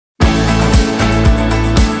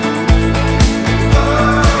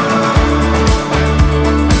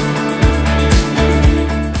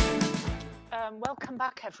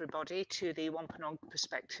back, everybody, to the Wampanoag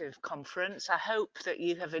Perspective Conference. I hope that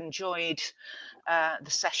you have enjoyed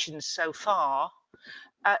the sessions so far.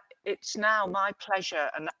 It's now my pleasure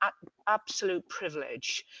and absolute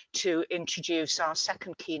privilege to introduce our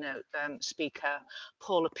second keynote speaker,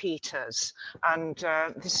 Paula Peters. And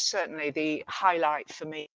this is certainly the highlight for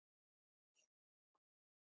me.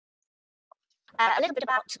 A little bit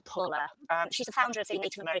about Paula. She's the founder of the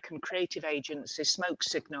Native American creative agency Smoke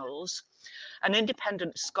Signals, an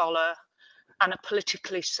independent scholar and a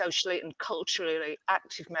politically, socially and culturally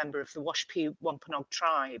active member of the Washpee Wampanoag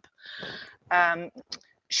tribe.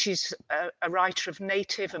 She's a writer of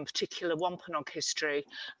native and particular Wampanoag history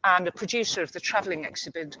and a producer of the travelling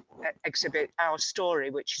exhibit Our Story,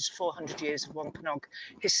 which is 400 years of Wampanoag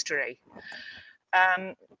history.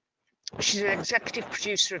 She's an executive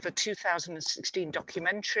producer of a 2016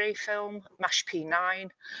 documentary film, Mashpee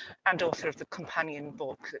 9, and author of the companion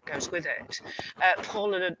book that goes with it.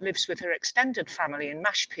 Paula lives with her extended family in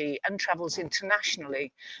Mashpee and travels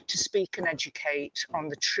internationally to speak and educate on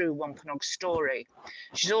the true Wampanoag story.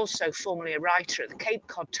 She's also formerly a writer at the Cape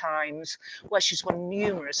Cod Times, where she's won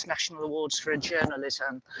numerous national awards for her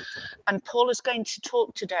journalism. And Paula's going to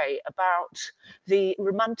talk today about the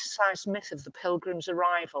romanticised myth of the Pilgrims'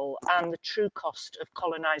 arrival and the true cost of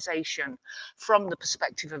colonisation from the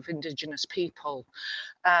perspective of Indigenous people.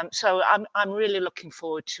 So I'm really looking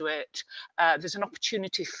forward to it. There's an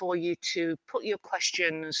opportunity for you to put your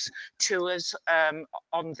questions to us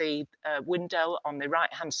on the window on the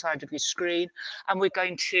right-hand side of your screen, and we're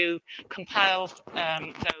going to compile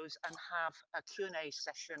those and have a Q&A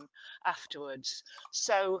session afterwards.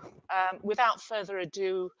 So without further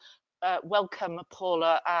ado, welcome,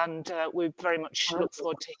 Paula, and we very much look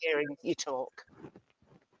forward to hearing you talk.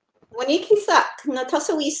 Wanikisak,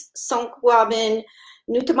 Natasawis Sonkwabin,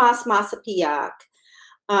 Nutamas Masapiak.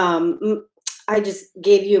 I just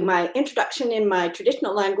gave you my introduction in my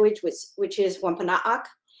traditional language, which is Wampanoag.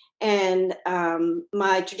 And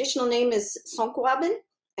my traditional name is Sonkwabin,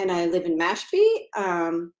 and I live in Mashpee.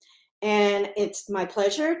 And it's my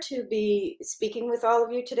pleasure to be speaking with all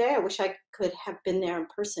of you today. I wish I could have been there in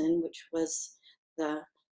person, which was the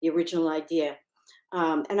original idea.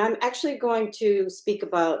 And I'm actually going to speak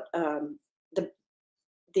about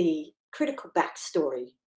the critical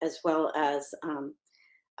backstory as well as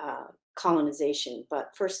colonization.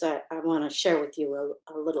 But first, I want to share with you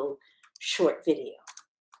a little short video.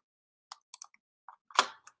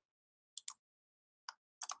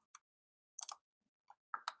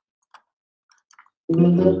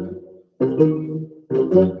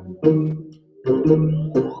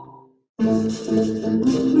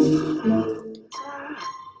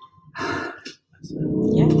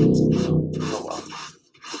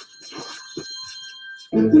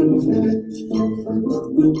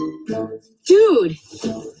 Dude,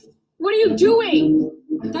 what are you doing?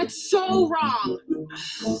 That's so wrong.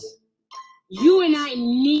 You and I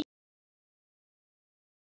need...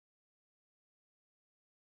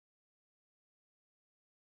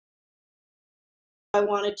 I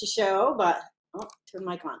wanted to show, but turn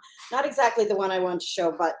mic on. Not exactly the one I wanted to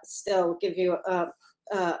show, but still give you a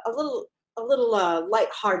little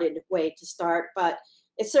lighthearted way to start. But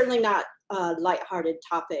it's certainly not a lighthearted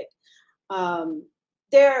topic.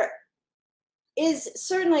 There is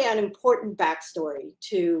certainly an important backstory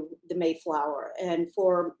to the Mayflower, and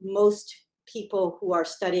for most people who are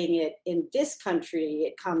studying it in this country,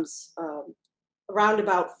 it comes around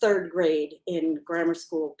about third grade in grammar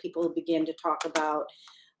school. People begin to talk about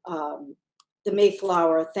the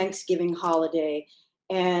Mayflower, Thanksgiving holiday,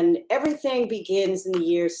 and everything begins in the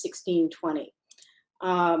year 1620.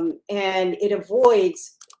 And it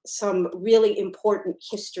avoids some really important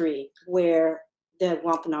history where the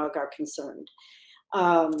Wampanoag are concerned,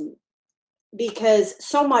 because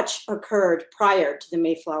so much occurred prior to the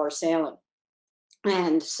Mayflower sailing,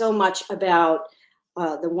 and so much about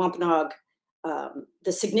the Wampanoag,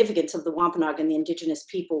 the significance of the Wampanoag and the Indigenous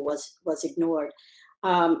people was ignored.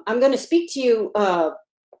 I'm going to speak to you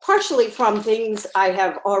partially from things I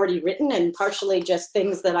have already written and partially just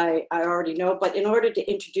things that I already know, but in order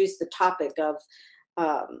to introduce the topic of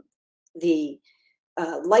the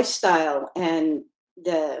lifestyle and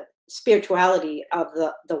the spirituality of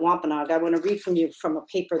the Wampanoag, I want to read from you from a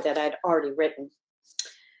paper that I'd already written.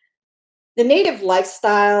 The native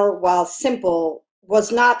lifestyle, while simple,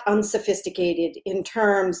 was not unsophisticated in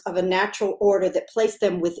terms of a natural order that placed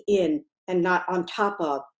them within and not on top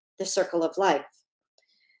of the circle of life.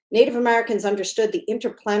 Native Americans understood the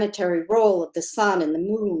interplanetary role of the sun and the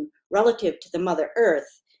moon relative to the Mother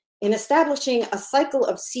Earth in establishing a cycle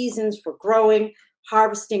of seasons for growing,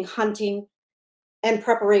 harvesting, hunting, and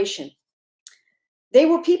preparation. They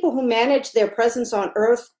were people who managed their presence on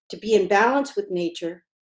Earth to be in balance with nature,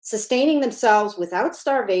 sustaining themselves without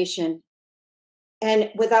starvation and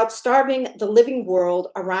without starving the living world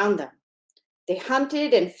around them. They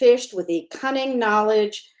hunted and fished with a cunning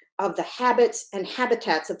knowledge of the habits and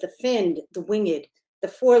habitats of the finned, the winged, the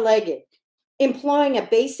four-legged, employing a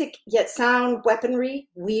basic yet sound weaponry,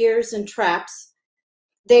 weirs, and traps.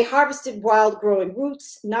 They harvested wild-growing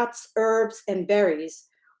roots, nuts, herbs, and berries,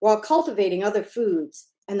 while cultivating other foods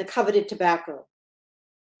and the coveted tobacco.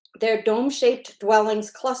 Their dome-shaped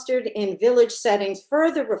dwellings clustered in village settings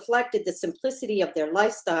further reflected the simplicity of their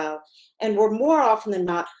lifestyle and were more often than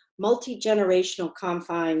not multi-generational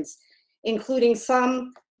confines, including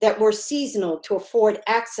some that were seasonal to afford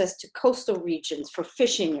access to coastal regions for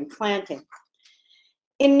fishing and planting.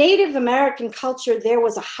 In Native American culture, there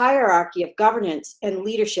was a hierarchy of governance and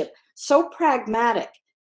leadership so pragmatic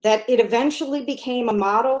that it eventually became a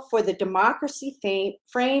model for the democracy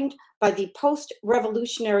framed by the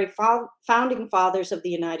post-revolutionary founding fathers of the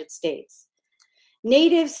United States.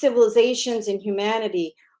 Native civilizations and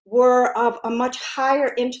humanity were of a much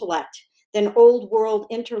higher intellect than old world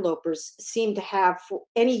interlopers seemed to have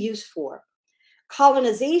any use for.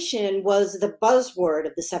 Colonization was the buzzword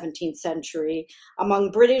of the 17th century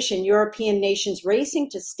among British and European nations racing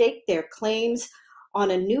to stake their claims on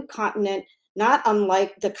a new continent, not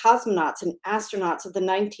unlike the cosmonauts and astronauts of the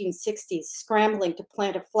 1960s scrambling to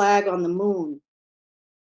plant a flag on the moon.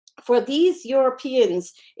 For these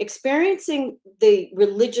Europeans experiencing the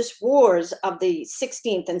religious wars of the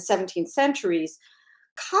 16th and 17th centuries,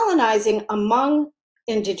 colonizing among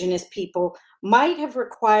indigenous people might have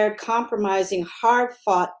required compromising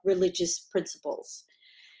hard-fought religious principles.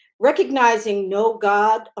 Recognizing no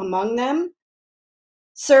God among them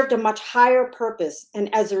served a much higher purpose,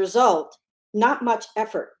 and as a result, not much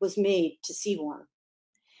effort was made to see one.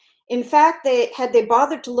 In fact, had they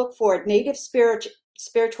bothered to look for it, Native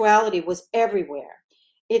spirituality was everywhere.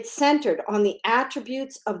 It centered on the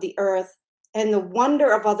attributes of the earth and the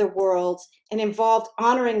wonder of other worlds, and involved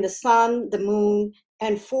honoring the sun, the moon,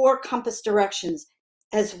 and four compass directions,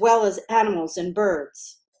 as well as animals and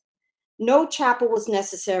birds. No chapel was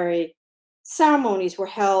necessary. Ceremonies were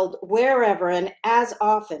held wherever and as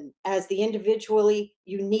often as the individually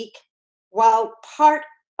unique, while part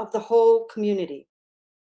of the whole community.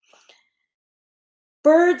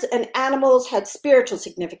 Birds and animals had spiritual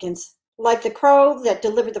significance, like the crow that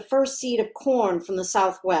delivered the first seed of corn from the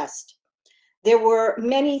Southwest. There were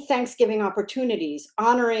many Thanksgiving opportunities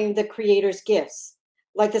honoring the Creator's gifts,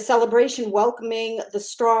 like the celebration welcoming the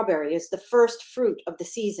strawberry as the first fruit of the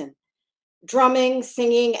season. Drumming,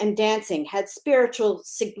 singing, and dancing had spiritual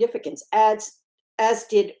significance, as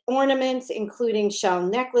did ornaments, including shell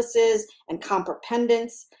necklaces and copper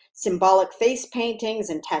pendants, symbolic face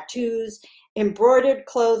paintings and tattoos, embroidered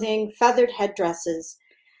clothing, feathered headdresses.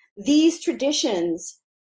 These traditions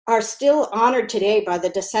are still honored today by the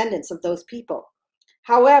descendants of those people.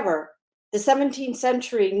 However, in 17th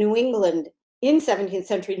century New England,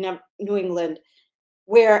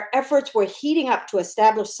 where efforts were heating up to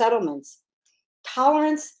establish settlements,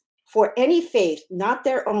 tolerance for any faith not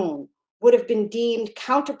their own would have been deemed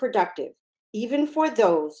counterproductive, even for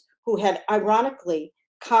those who had ironically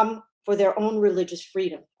come for their own religious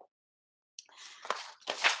freedom.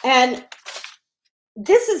 And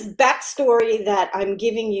this is backstory that I'm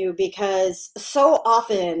giving you because so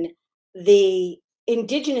often the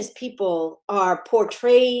indigenous people are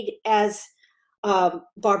portrayed as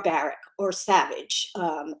barbaric or savage,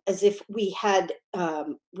 as if we had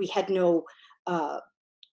no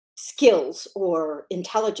skills or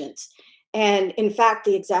intelligence. And in fact,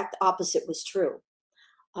 the exact opposite was true.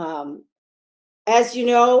 As you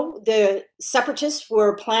know, the separatists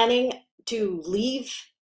were planning to leave.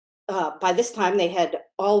 By this time, they had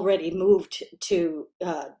already moved to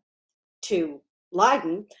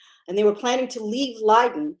Leiden, and they were planning to leave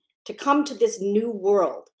Leiden to come to this new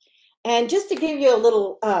world. And just to give you a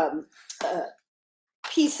little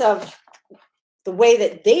piece of the way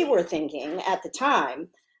that they were thinking at the time,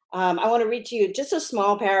 I want to read to you just a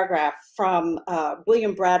small paragraph from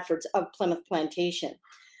William Bradford's Of Plymouth Plantation.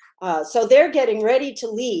 So they're getting ready to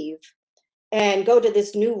leave and go to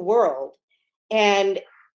this new world. And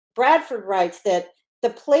Bradford writes that the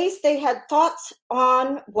place they had thoughts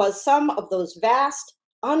on was some of those vast,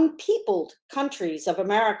 unpeopled countries of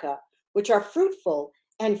America, which are fruitful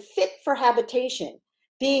and fit for habitation,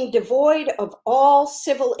 being devoid of all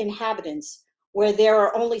civil inhabitants, where there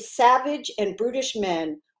are only savage and brutish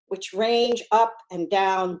men, which range up and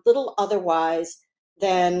down little otherwise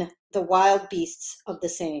than the wild beasts of the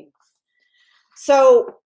same.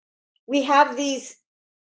 So we have these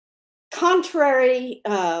contrary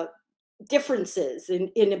differences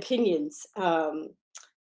in opinions.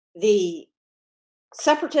 The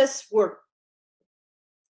separatists were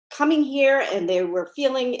coming here and they were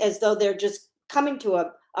feeling as though they're just coming to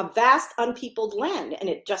a vast unpeopled land, and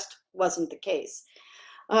it just wasn't the case.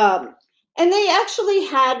 And they actually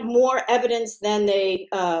had more evidence than they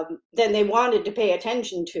wanted to pay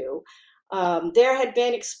attention to. There had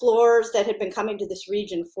been explorers that had been coming to this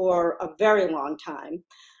region for a very long time,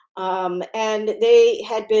 and they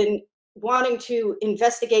had been wanting to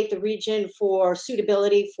investigate the region for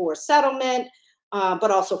suitability for settlement,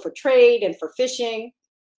 but also for trade and for fishing.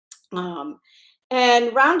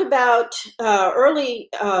 And roundabout early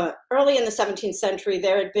in the 17th century,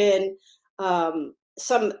 there had been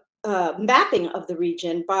some mapping of the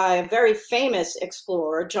region by a very famous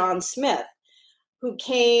explorer, John Smith, who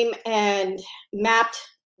came and mapped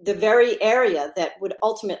the very area that would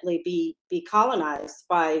ultimately be colonized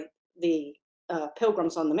by the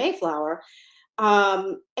Pilgrims on the Mayflower.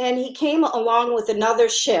 And he came along with another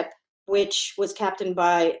ship, which was captained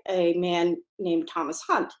by a man named Thomas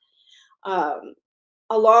Hunt.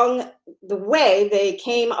 Along the way, they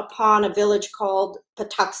came upon a village called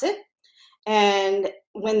Patuxet. And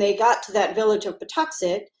when they got to that village of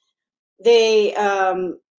Patuxet, they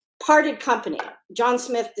parted company. John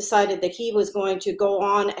Smith decided that he was going to go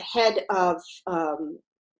on ahead of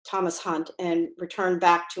Thomas Hunt and return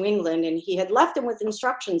back to England. And he had left him with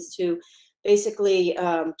instructions to basically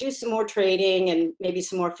do some more trading and maybe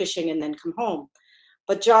some more fishing and then come home.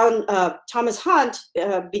 But Thomas Hunt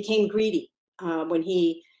became greedy when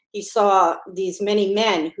he saw these many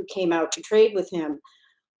men who came out to trade with him,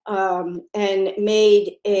 and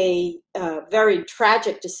made a very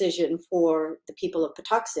tragic decision for the people of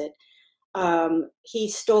Patuxet. He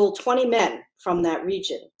stole 20 men from that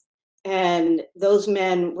region, and those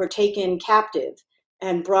men were taken captive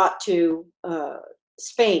and brought to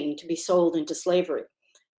Spain to be sold into slavery.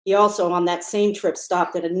 He also, on that same trip,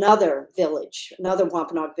 stopped at another village, another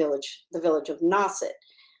Wampanoag village, the village of Nauset,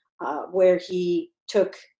 where he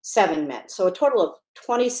took 7 men. So a total of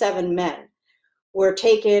 27 men were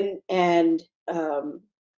taken and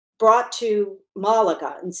brought to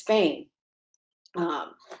Malaga in Spain.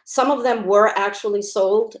 Some of them were actually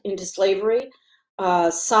sold into slavery.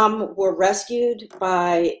 Some were rescued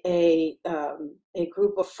by a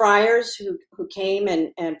group of friars who came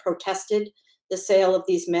and protested the sale of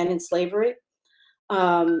these men in slavery.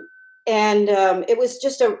 It was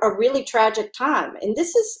just a really tragic time. And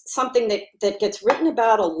this is something that gets written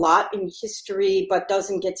about a lot in history, but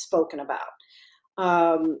doesn't get spoken about.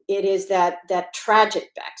 It is that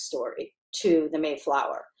tragic backstory to the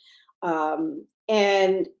Mayflower.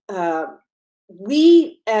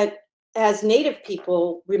 We, as Native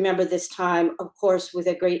people, remember this time, of course, with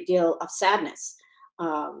a great deal of sadness,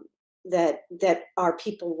 that our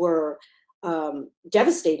people were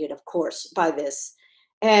devastated, of course, by this.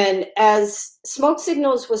 And as Smoke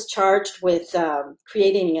Signals was charged with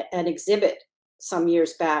creating an exhibit some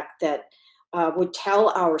years back that would tell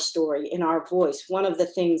our story in our voice, one of the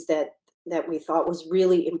things that we thought was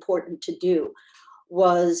really important to do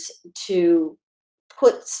was to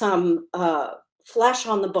put some flesh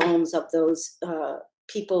on the bones of those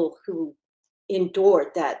people who endured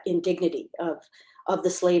that indignity of the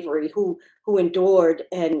slavery, who endured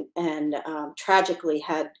and tragically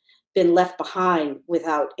had been left behind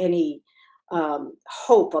without any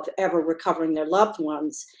hope of ever recovering their loved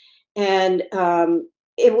ones. And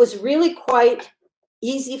it was really quite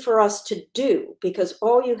easy for us to do, because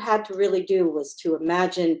all you had to really do was to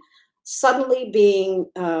imagine suddenly being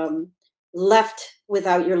left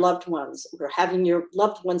without your loved ones, or having your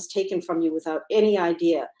loved ones taken from you without any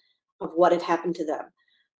idea of what had happened to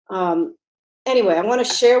them. Anyway, I want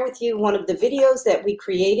to share with you one of the videos that we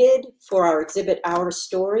created for our exhibit, Our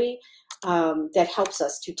Story, that helps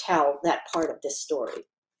us to tell that part of this story.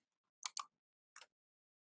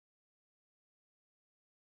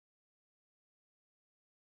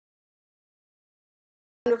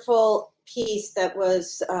 Wonderful piece that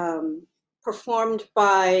was performed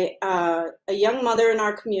by a young mother in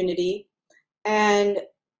our community, and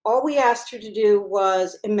all we asked her to do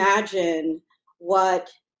was imagine what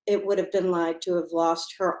it would have been like to have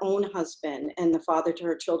lost her own husband and the father to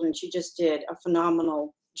her children. She just did a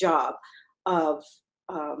phenomenal job of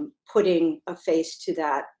putting a face to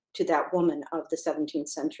that woman of the 17th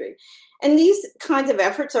century. And these kinds of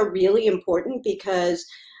efforts are really important because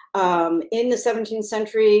in the 17th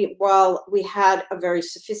century, while we had a very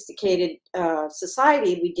sophisticated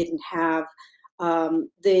society, we didn't have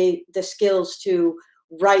the skills to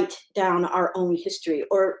write down our own history,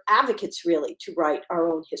 or advocates really to write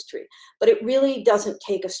our own history. But it really doesn't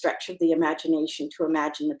take a stretch of the imagination to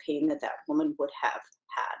imagine the pain that that woman would have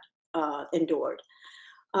had endured.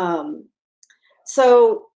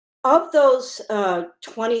 So of those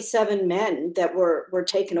 27 men that were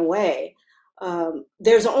taken away,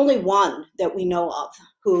 there's only one that we know of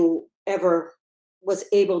who ever was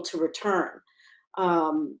able to return.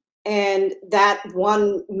 And that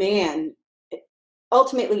one man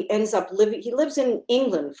ultimately ends up living, he lives in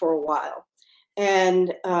England for a while.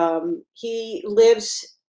 And he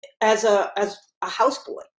lives as a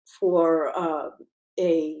houseboy for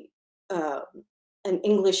an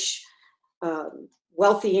English,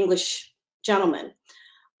 wealthy English gentleman.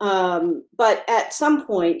 But at some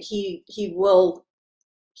point, he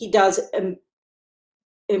does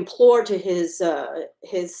implore to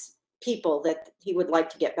his people that he would like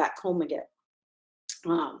to get back home again.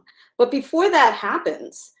 But before that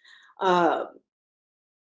happens,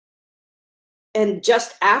 and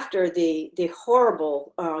just after the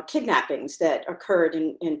horrible kidnappings that occurred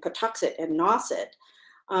in Patuxet and Nauset,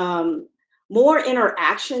 more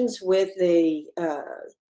interactions with the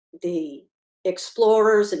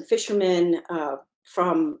explorers and fishermen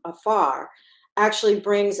from afar actually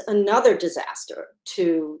brings another disaster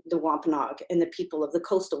to the Wampanoag and the people of the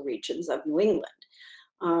coastal regions of New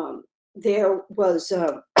England. There was,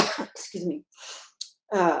 excuse me,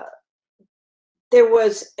 there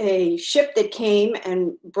was a ship that came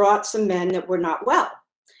and brought some men that were not well.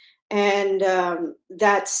 And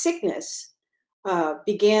that sickness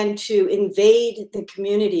began to invade the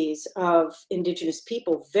communities of Indigenous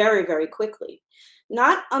people very, very quickly.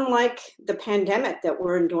 Not unlike the pandemic that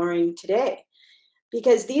we're enduring today,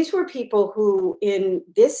 because these were people who, in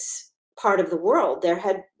this part of the world, there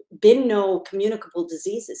had been no communicable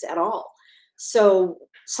diseases at all. So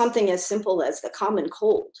something as simple as the common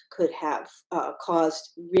cold could have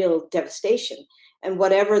caused real devastation. And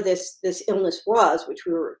whatever this illness was, which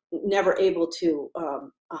we were never able to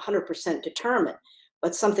 100% determine,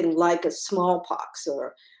 but something like a smallpox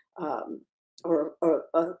or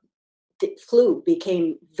a flu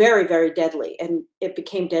became very, very deadly, and it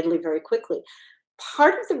became deadly very quickly.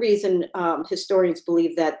 Part of the reason historians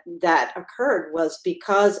believe that that occurred was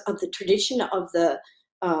because of the tradition of the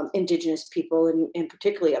Indigenous people, and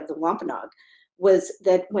particularly of the Wampanoag, was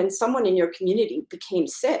that when someone in your community became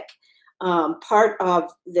sick, part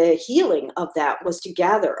of the healing of that was to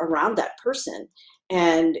gather around that person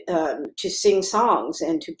and to sing songs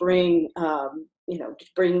and to bring, to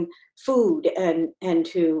bring food and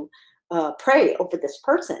to pray over this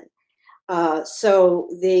person. So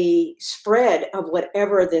the spread of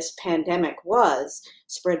whatever this pandemic was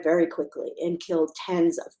spread very quickly and killed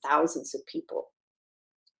tens of thousands of people.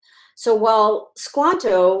 So while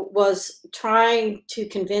Squanto was trying to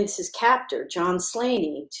convince his captor, John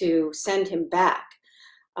Slaney, to send him back,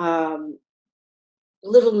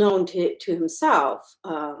 little known to himself,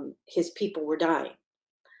 his people were dying.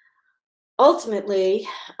 Ultimately,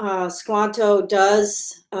 Squanto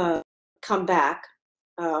does come back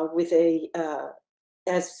with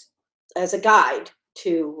as a guide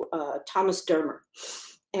to Thomas Dermer,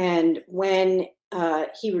 and when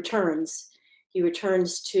he returns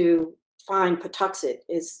to find Patuxet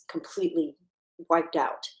is completely wiped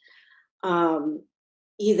out.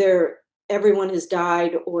 Either everyone has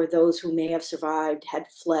died, or those who may have survived had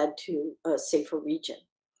fled to a safer region.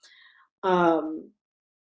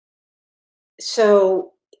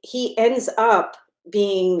 So he ends up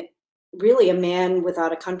being really a man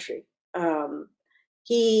without a country.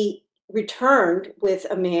 He returned with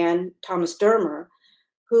a man, Thomas Dermer,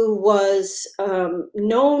 who was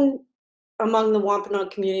known among the Wampanoag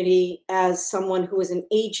community as someone who was an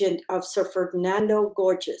agent of Sir Ferdinando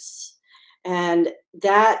Gorges. And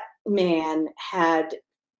that man had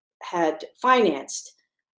financed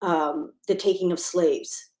the taking of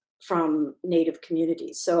slaves from Native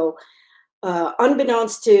communities. So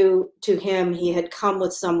unbeknownst to him, he had come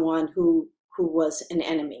with someone who was an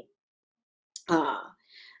enemy.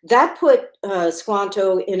 That put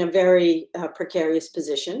Squanto in a very precarious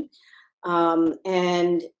position.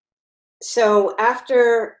 And so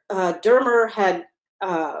after Dermer had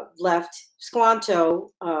left,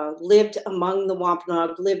 Squanto lived among the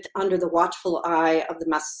Wampanoag, lived under the watchful eye of the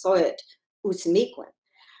Massasoit Usimiquin.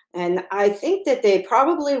 And I think that they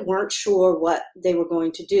probably weren't sure what they were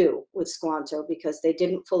going to do with Squanto, because they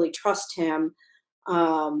didn't fully trust him.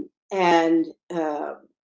 And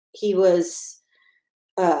he was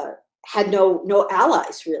had no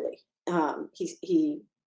allies, really. He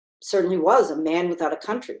certainly was a man without a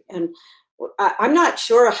country. And I'm not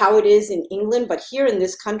sure how it is in England, but here in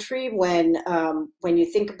this country, when you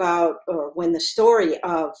think about, or when the story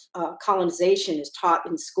of colonization is taught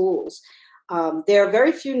in schools, there are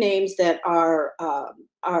very few names that are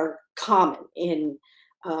common in,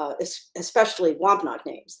 especially Wampanoag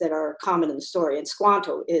names that are common in the story, and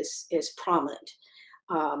Squanto is prominent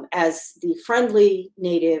as the friendly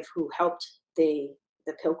native who helped the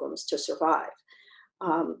Pilgrims to survive,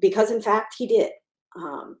 because in fact he did.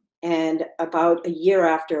 And about a year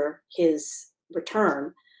after his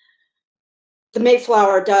return, the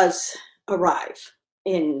Mayflower does arrive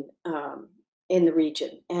in the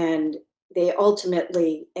region, and they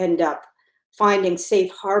ultimately end up finding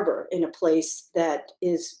safe harbor in a place that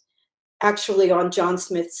is actually on John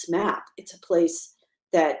Smith's map. It's a place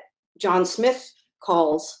that John Smith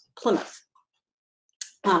calls Plymouth.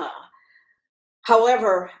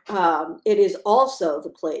 However, it is also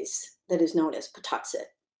the place that is known as Patuxet.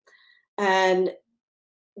 And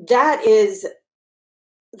that is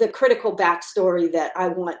the critical backstory that I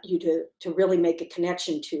want you to really make a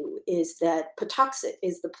connection to, is that Patuxet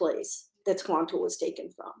is the place that Squanto was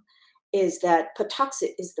taken from, is that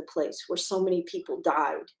Patuxet is the place where so many people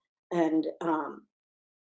died and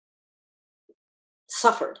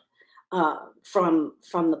suffered from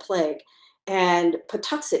the plague. And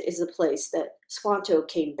Patuxet is the place that Squanto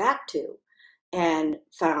came back to and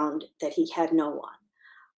found that he had no one.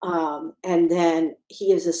 And then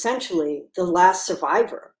he is essentially the last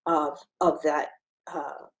survivor of that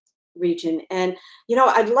region. And, you know,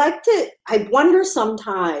 I wonder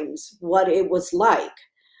sometimes what it was like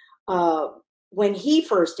when he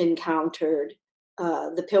first encountered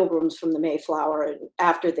the Pilgrims from the Mayflower, and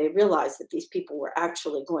after they realized that these people were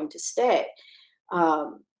actually going to stay.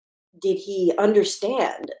 Did he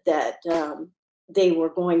understand that they were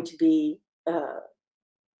going to be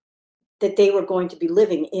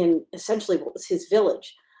living in essentially what was his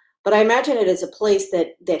village? But I imagine it as a place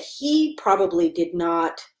that he probably did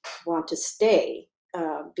not want to stay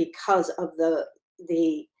because of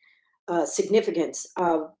the significance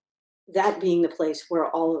of that being the place where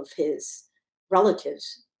all of his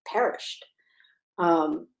relatives perished.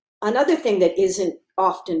 Another thing that isn't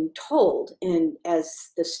often told, and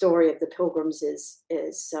as the story of the Pilgrims is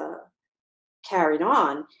carried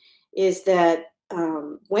on, is that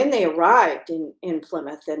when they arrived in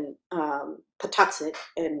Plymouth and Patuxet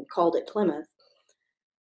and called it Plymouth,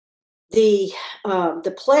 the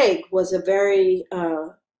plague was a very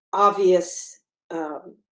obvious,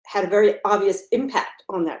 had a very obvious impact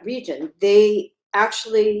on that region. They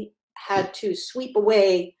actually had to sweep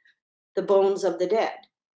away the bones of the dead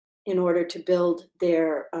in order to build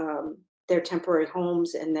their temporary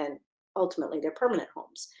homes and then ultimately their permanent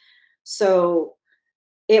homes. So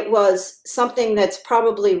it was something that's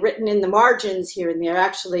probably written in the margins here and there.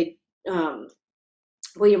 Actually,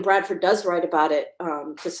 William Bradford does write about it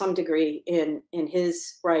to some degree in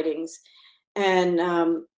his writings, and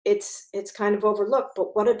it's kind of overlooked.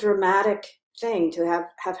 But what a dramatic thing to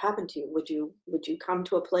have happened to you. Would you come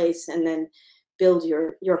to a place and then build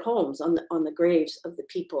your homes on the graves of the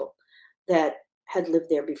people that had lived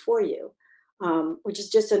there before you, which is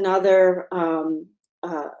just another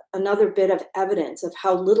bit of evidence of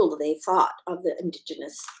how little they thought of the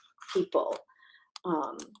indigenous people.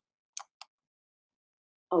 Oh,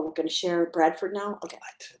 we're going to share Bradford now? Okay.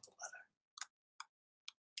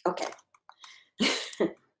 Okay.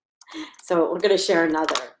 So we're going to share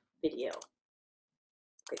another video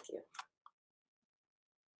with you.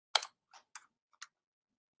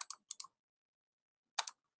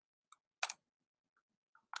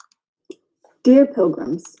 Dear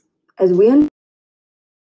Pilgrims, as we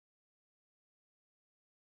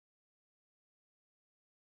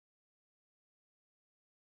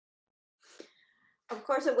Of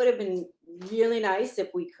course, it would have been really nice if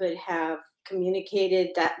we could have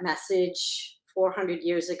communicated that message 400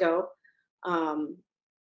 years ago.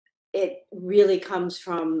 It really comes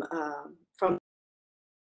from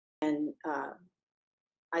and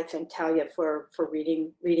I thank Talia for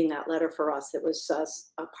reading that letter for us. It was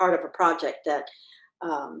a part of a project that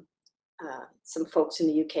some folks in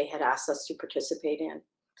the UK had asked us to participate in.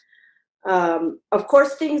 Of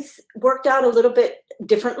course, things worked out a little bit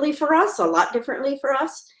differently for us, a lot differently for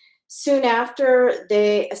us. Soon after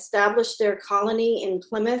they established their colony in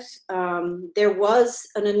Plymouth, there was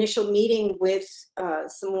an initial meeting with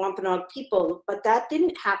some Wampanoag people, but that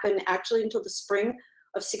didn't happen actually until the spring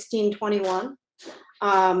of 1621.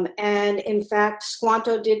 And in fact,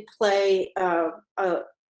 Squanto did play a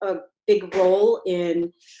big role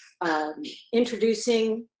in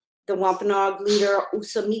introducing the Wampanoag leader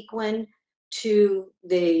Usa Miquin to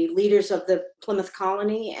the leaders of the Plymouth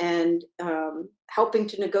colony and helping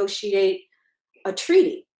to negotiate a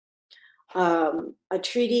treaty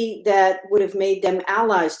that would have made them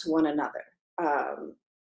allies to one another.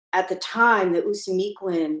 At the time, the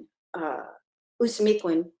Usamequin,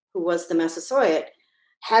 who was the Massasoit,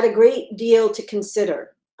 had a great deal to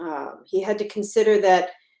consider. He had to consider that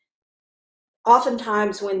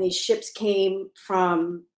oftentimes when these ships came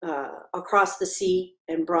from across the sea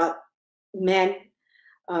and brought men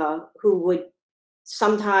who would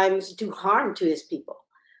sometimes do harm to his people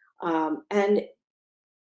and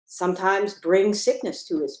sometimes bring sickness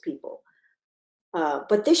to his people.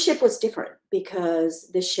 But this ship was different because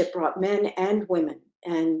this ship brought men and women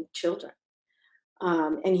and children.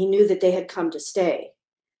 And he knew that they had come to stay.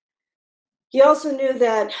 He also knew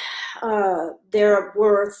that there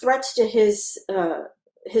were threats to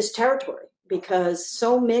his territory because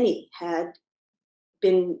so many had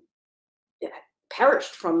been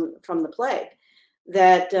perished from the plague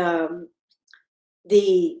that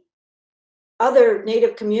the other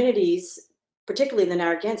native communities, particularly the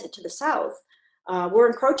Narragansett to the south, were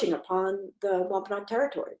encroaching upon the Wampanoag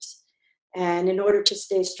territories. And in order to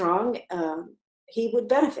stay strong, he would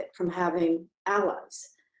benefit from having allies.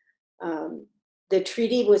 The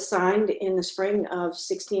treaty was signed in the spring of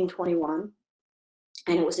 1621,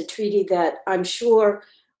 and it was a treaty that I'm sure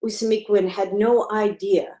Usamequin had no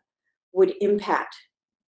idea would impact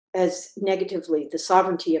as negatively the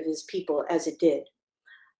sovereignty of his people as it did.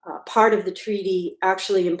 Part of the treaty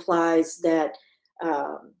actually implies that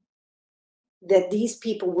that these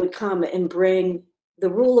people would come and bring the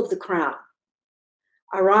rule of the crown.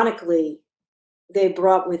 Ironically, they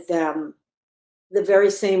brought with them the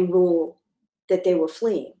very same rule that they were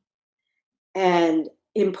fleeing and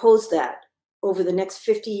imposed that over the next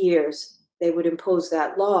 50 years. They would impose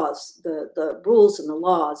that the rules and the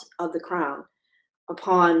laws of the crown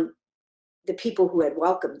upon the people who had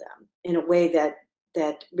welcomed them in a way that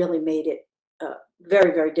really made it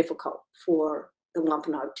very, very difficult for the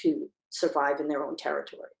Wampanoag to survive in their own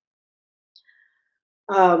territory.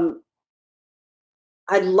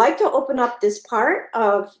 I'd like to open up this part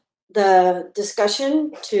of the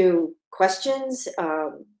discussion to questions.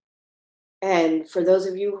 And for those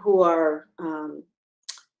of you who are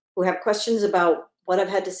who have questions about what I've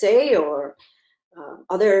had to say or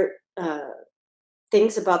other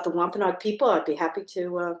things about the Wampanoag people, I'd be happy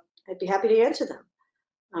to answer them.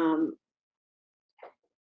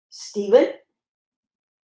 Stephen,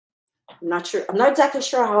 I'm not exactly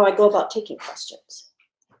sure how I go about taking questions.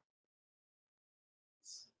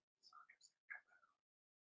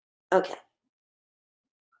 Okay.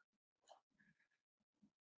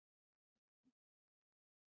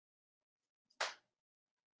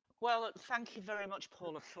 Well, thank you very much,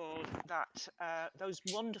 Paula, for that. Those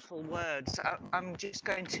wonderful words. I'm just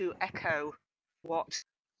going to echo what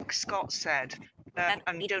Scott said,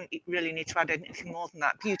 and you don't really need to add anything more than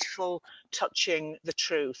that. Beautiful, touching the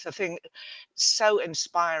truth. I think so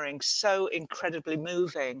inspiring, so incredibly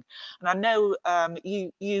moving. And I know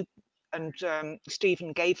you and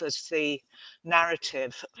Stephen gave us the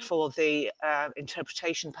narrative for the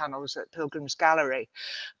interpretation panels at Pilgrim's Gallery,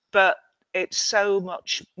 but it's so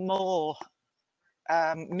much more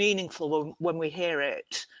meaningful when we hear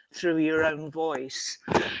it through your own voice.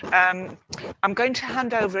 I'm going to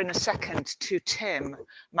hand over in a second to Tim,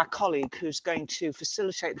 my colleague, who's going to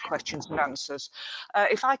facilitate the questions and answers.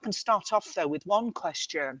 If I can start off, though, with one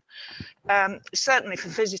question. Certainly for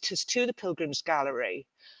visitors to the Pilgrim's Gallery,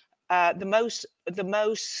 the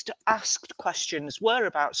most asked questions were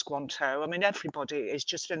about Squanto. I mean, everybody is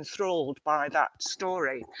just enthralled by that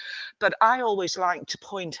story. But I always like to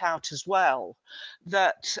point out as well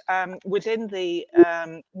that within the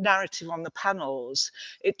narrative on the panels,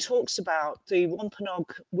 it talks about the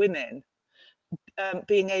Wampanoag women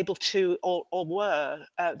being able to, or were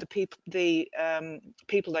the people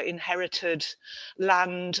that inherited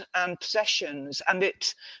land and possessions, and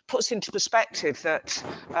it puts into perspective that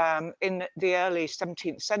in the early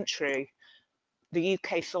 17th century, the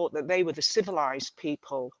UK thought that they were the civilized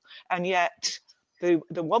people, and yet the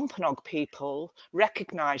Wampanoag people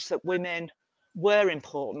recognised that women were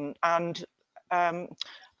important and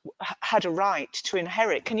had a right to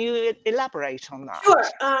inherit. Can you elaborate on that? Sure.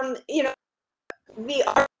 You know, we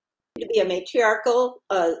are to be a matriarchal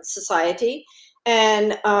society,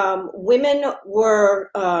 and women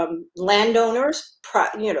were landowners,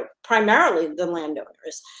 primarily the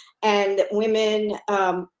landowners, and women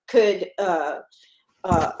could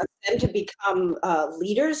ascend to become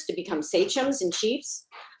leaders, to become sachems and chiefs,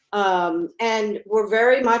 and were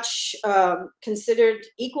very much considered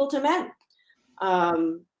equal to men.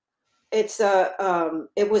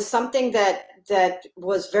 it was something that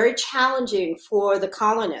was very challenging for the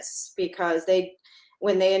colonists, because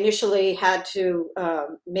when they initially had to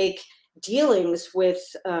make dealings with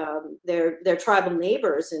their tribal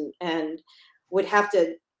neighbors and would have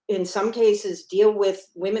to, in some cases, deal with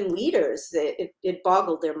women leaders, it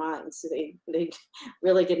boggled their minds. They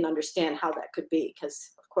really didn't understand how that could be,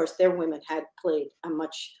 because of course their women had played a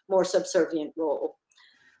much more subservient role.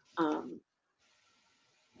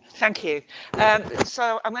 Thank you.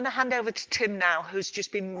 So I'm going to hand over to Tim now, who's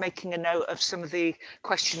just been making a note of some of the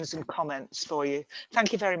questions and comments for you.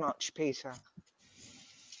 Thank you very much, Peter.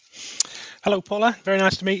 Hello, Paula. Very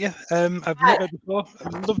nice to meet you. I've met her before. I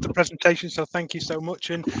loved the presentation, so thank you so much.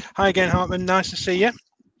 And hi again, Hartman. Nice to see you.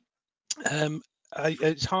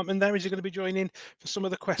 Is Hartman there? Is he going to be joining for some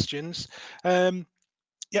of the questions?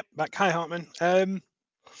 Yep, back. Hi, Hartman.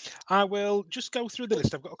 I will just go through the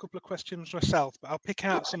list. I've got a couple of questions myself, but I'll pick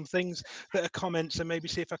out some things that are comments and maybe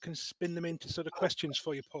see if I can spin them into sort of questions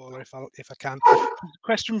for you, Paula, if I can. A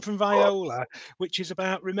question from Viola, which is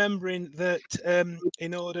about remembering that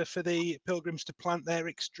in order for the Pilgrims to plant their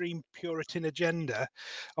extreme Puritan agenda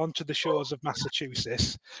onto the shores of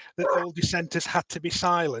Massachusetts, that all dissenters had to be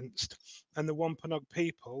silenced, and the Wampanoag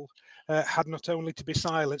people had not only to be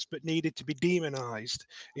silenced but needed to be demonized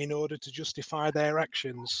in order to justify their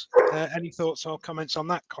actions. Any thoughts or comments on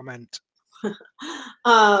that comment?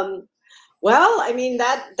 Well, I mean,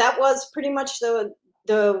 that was pretty much the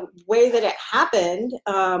way that it happened.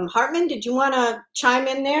 Hartman, did you want to chime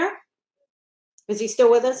in there? Is he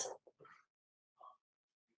still with us?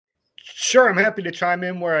 Sure, I'm happy to chime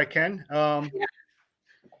in where I can.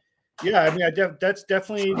 Yeah, I mean, that's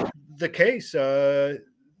definitely the case.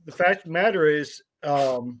 The fact of the matter is,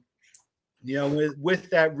 you know, with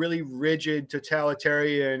that really rigid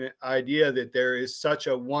totalitarian idea that there is such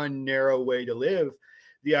a one narrow way to live,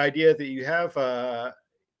 the idea that you have a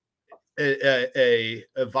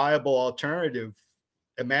viable alternative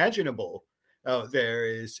imaginable out there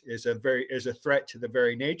is a threat to the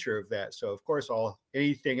very nature of that. So of course,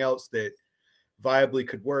 anything else that viably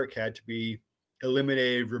could work had to be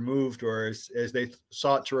eliminated, removed, or as they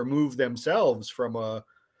sought to remove themselves from a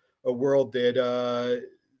world that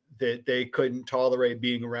that they couldn't tolerate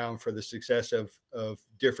being around for the success of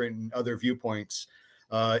different other viewpoints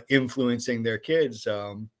influencing their kids.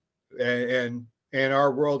 And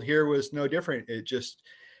our world here was no different. It just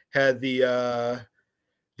had the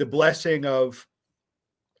blessing of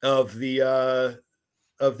the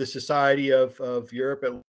society of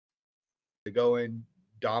Europe to go and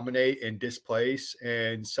dominate and displace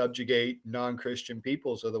and subjugate non-Christian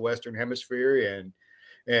peoples of the Western Hemisphere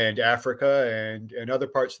and Africa and other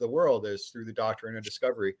parts of the world, as through the doctrine of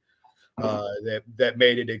discovery that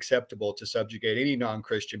made it acceptable to subjugate any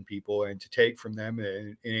non-Christian people and to take from them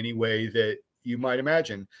in any way that you might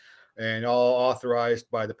imagine, and all authorized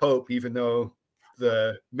by the Pope, even though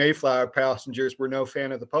the Mayflower passengers were no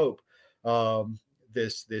fan of the Pope.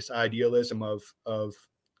 This idealism of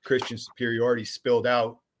Christian superiority spilled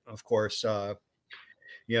out, of course,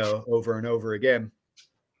 you know, over and over again.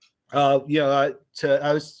 You know,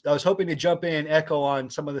 I was hoping to jump in and echo on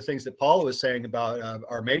some of the things that Paula was saying about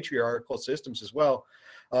our matriarchal systems as well.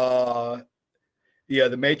 Yeah,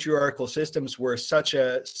 the matriarchal systems were such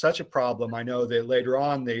a problem. I know that later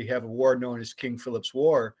on they have a war known as King Philip's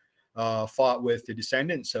War, fought with the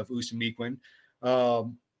descendants of Usamequin.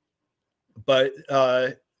 But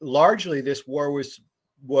largely this war was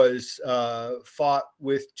fought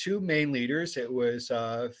with two main leaders. It was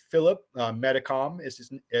Philip Metacom,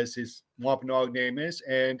 as his Wampanoag name is,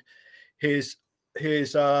 and his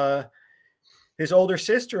older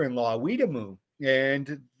sister-in-law, Weedamoo.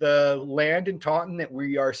 And the land in Taunton that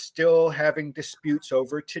we are still having disputes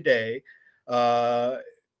over today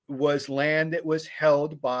was land that was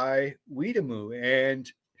held by Weedamoo.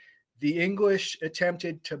 And the English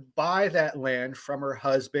attempted to buy that land from her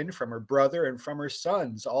husband, from her brother, and from her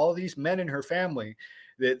sons, all these men in her family,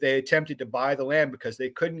 that they attempted to buy the land because they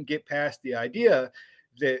couldn't get past the idea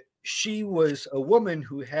that she was a woman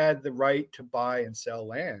who had the right to buy and sell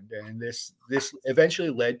land. And this eventually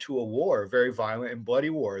led to a war, a very violent and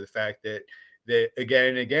bloody war. The fact that again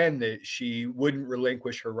and again that she wouldn't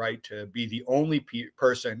relinquish her right to be the only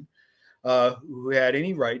person who had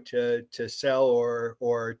any right to sell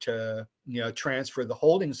or to, you know, transfer the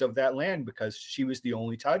holdings of that land, because she was the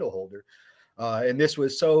only title holder. And this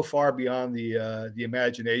was so far beyond the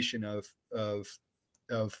imagination of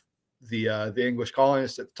the English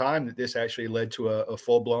colonists at the time that this actually led to a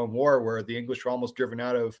full-blown war where the English were almost driven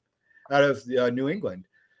out of New England,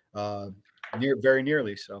 very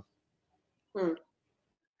nearly so.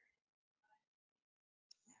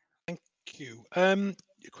 you. A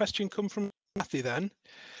question come from Kathy then.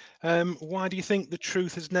 Why do you think the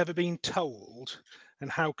truth has never been told, and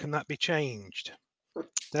how can that be changed?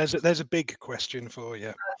 There's a big question for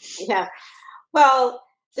you. Yeah. Well,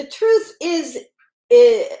 the truth is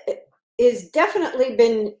definitely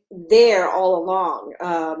been there all along.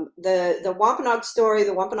 The Wampanoag story,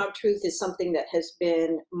 the Wampanoag truth, is something that has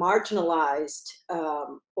been marginalized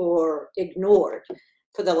or ignored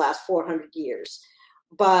for the last 400 years.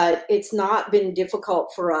 But it's not been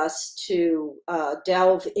difficult for us to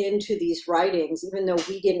delve into these writings, even though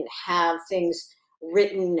we didn't have things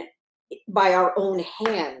written by our own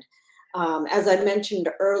hand. As I mentioned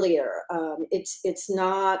earlier, it's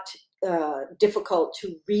not difficult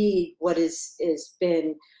to read what is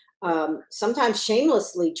been sometimes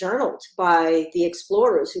shamelessly journaled by the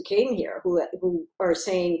explorers who came here, who are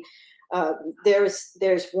saying,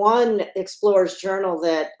 there's one explorer's journal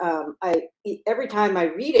that every time I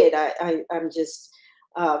read it, I'm just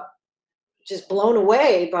blown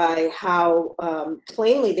away by how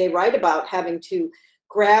plainly they write about having to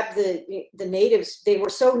grab the natives. They were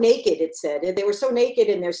so naked, it said. They were so naked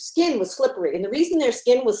and their skin was slippery. And the reason their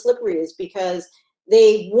skin was slippery is because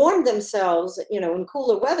they warmed themselves, in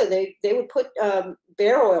cooler weather. They would put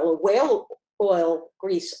bear oil or whale oil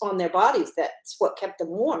grease on their bodies. That's what kept them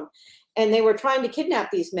warm. And they were trying to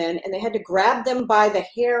kidnap these men, and they had to grab them by the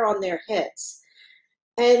hair on their heads.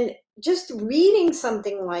 And just reading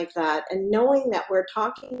something like that and knowing that we're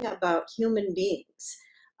talking about human beings,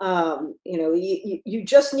 you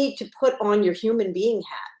just need to put on your human being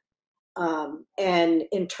hat and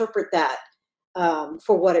interpret that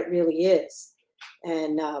for what it really is.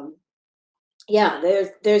 And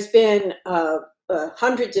there's been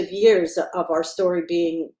hundreds of years of our story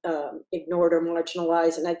being ignored or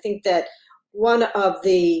marginalized. And I think that one of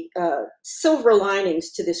the silver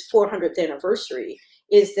linings to this 400th anniversary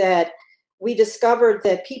is that we discovered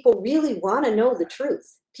that people really want to know the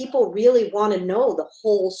truth. People really want to know the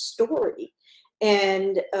whole story.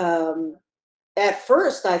 And at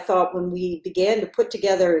first, I thought when we began to put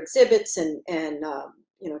together exhibits and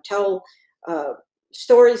tell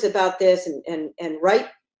stories about this and write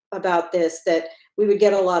about this, that we would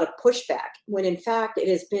get a lot of pushback, when in fact it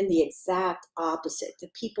has been the exact opposite. The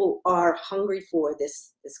people are hungry for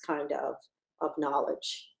this kind of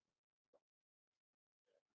knowledge.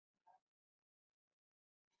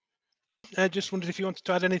 I just wondered if you wanted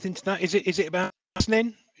to add anything to that. Is it about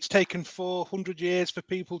listening? It's taken 400 years for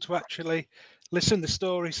people to actually listen. The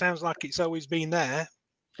story sounds like it's always been there,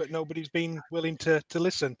 but nobody's been willing to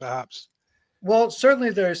listen, perhaps. Well,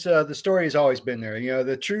 certainly there's the story has always been there.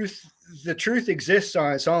 The truth exists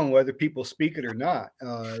on its own, whether people speak it or not.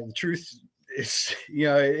 The truth is,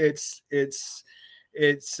 it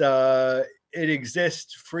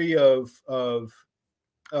exists free of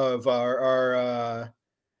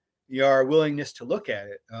our willingness to look at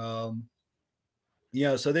it.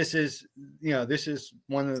 So this is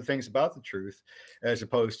one of the things about the truth, as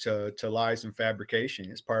opposed to lies and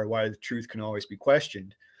fabrication. It's part of why the truth can always be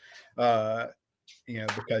questioned. Because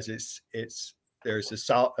there's a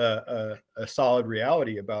solid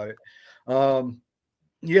reality about it. But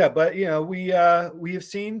we have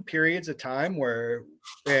seen periods of time where,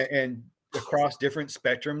 and across different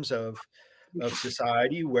spectrums of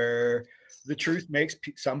society, where the truth makes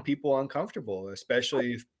some people uncomfortable,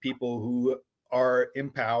 especially people who are in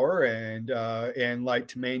power and like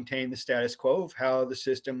to maintain the status quo of how the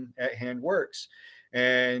system at hand works.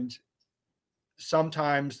 And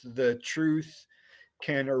sometimes the truth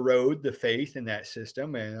can erode the faith in that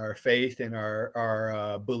system, and our faith and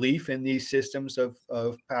our belief in these systems of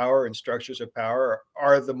power and structures of power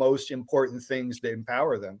are the most important things that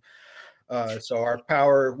empower them. So our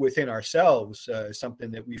power within ourselves is something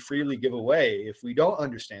that we freely give away if we don't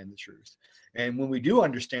understand the truth. And when we do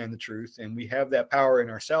understand the truth and we have that power in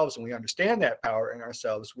ourselves and we understand that power in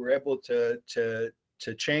ourselves, we're able to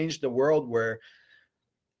change the world, where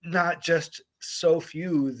not just so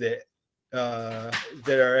few that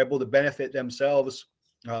are able to benefit themselves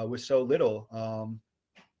with so little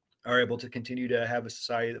are able to continue to have a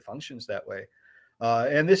society that functions that way.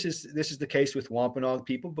 And this is the case with Wampanoag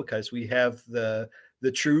people, because we have the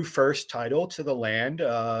true first title to the land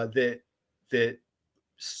that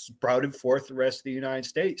sprouted forth the rest of the United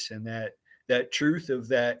States, and that truth of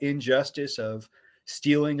that injustice of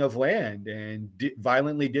stealing of land and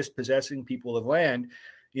violently dispossessing people of land,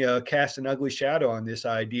 cast an ugly shadow on this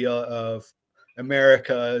idea of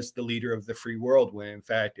America as the leader of the free world, when in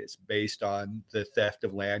fact it's based on the theft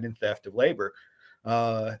of land and theft of labor,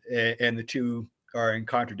 and the two are in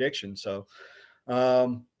contradiction. So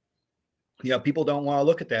people don't want to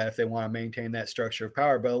look at that if they want to maintain that structure of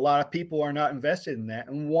power. But a lot of people are not invested in that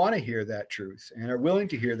and want to hear that truth and are willing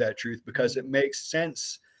to hear that truth because it makes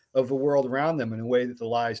sense of the world around them in a way that the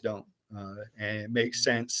lies don't. And it makes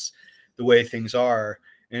sense the way things are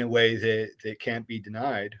in a way that can't be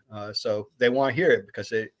denied. So they want to hear it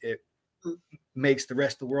because it makes the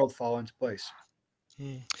rest of the world fall into place.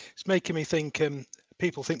 It's making me think,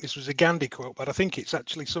 people think this was a Gandhi quote, but I think it's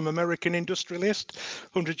actually some American industrialist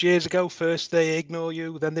 100 years ago. First they ignore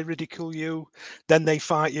you, then they ridicule you, then they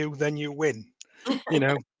fight you, then you win.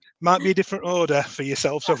 Might be a different order for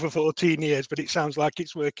yourselves over 14 years, but it sounds like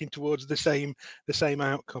it's working towards the same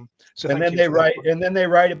outcome. So and then they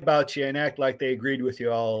write about you and act like they agreed with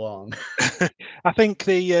you all along. I think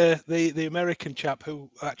the American chap who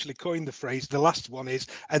actually coined the phrase, the last one is,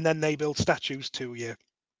 and then they build statues to you.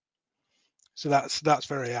 So that's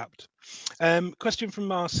very apt. Question from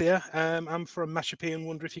Marcia. I'm from Mashpee and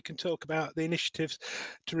wonder if you can talk about the initiatives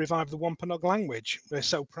to revive the Wampanoag language. We're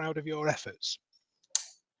so proud of your efforts.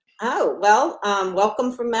 Oh, well,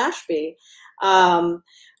 welcome from Mashpee.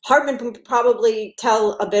 Hartman can probably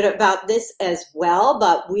tell a bit about this as well,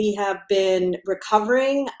 but we have been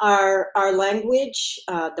recovering our language,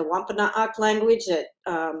 the Wampanoag language. That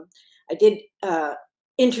I did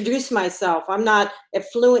introduce myself. I'm not a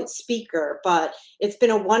fluent speaker, but it's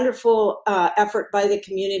been a wonderful effort by the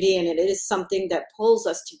community, and it is something that pulls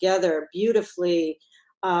us together beautifully,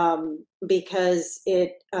 because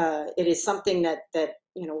it is something that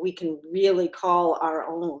we can really call our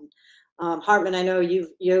own. Hartman, I know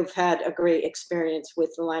you've had a great experience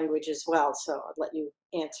with the language as well, so I'll let you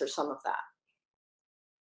answer some of that.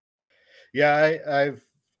 Yeah,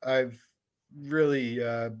 I've really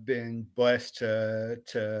been blessed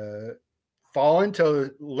to fall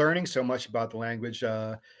into learning so much about the language.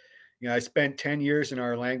 I spent 10 years in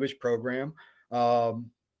our language program.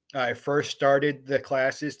 I first started the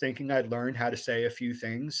classes thinking I'd learn how to say a few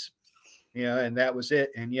things, and that was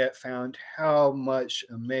it. And yet found how much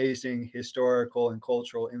amazing historical and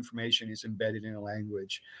cultural information is embedded in a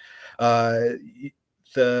language.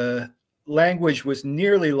 The language was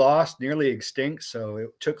nearly lost, nearly extinct. So it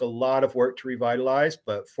took a lot of work to revitalize.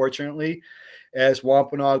 But fortunately, as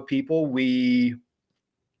Wampanoag people, we're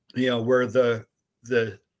the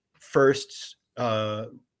first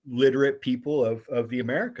literate people of the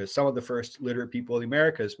Americas, some of the first literate people of the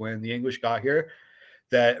Americas. When the English got here,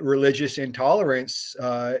 that religious intolerance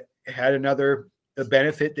had another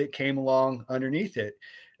benefit that came along underneath it.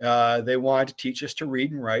 They wanted to teach us to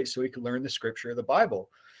read and write so we could learn the scripture of the Bible.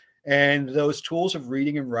 And those tools of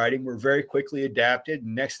reading and writing were very quickly adapted.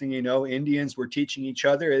 And next thing you know, Indians were teaching each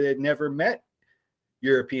other. They had never met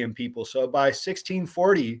European people. So by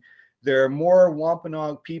 1640, there are more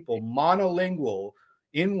Wampanoag people, monolingual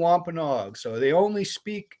in Wampanoag. So they only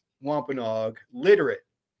speak Wampanoag, literate.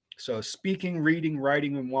 So speaking, reading,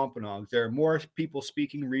 writing in Wampanoag. There are more people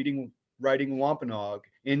speaking, reading, writing Wampanoag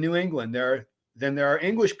in New England than there are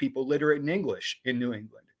English people literate in English in New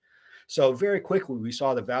England. So very quickly, we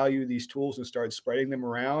saw the value of these tools and started spreading them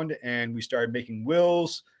around. And we started making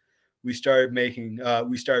wills. We started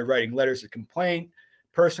writing letters of complaint,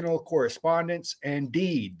 personal correspondence, and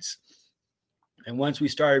deeds. And once we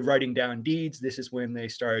started writing down deeds, this is when they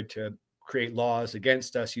started to create laws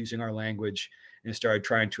against us using our language and started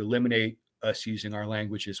trying to eliminate us using our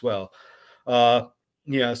language as well.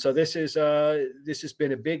 So this has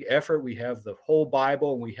been a big effort. We have the whole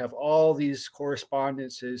Bible and we have all these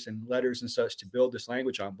correspondences and letters and such to build this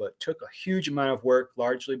language on, but it took a huge amount of work,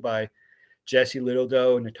 largely by Jessie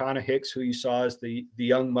Littledoe and Natana Hicks, who you saw as the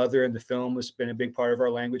young mother in the film, has been a big part of our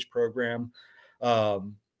language program.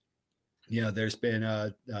 There's been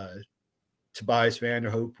Tobias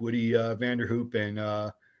Vanderhoop, Woody Vanderhoop,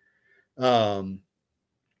 and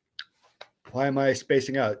why am I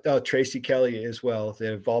spacing out? Oh, Tracy Kelly as well.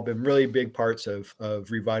 They've all been really big parts of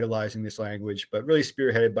revitalizing this language, but really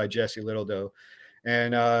spearheaded by Jessie Littledoe.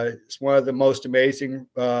 And it's one of the most amazing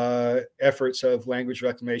efforts of language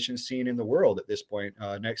reclamation seen in the world at this point,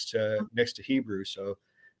 next to Hebrew. So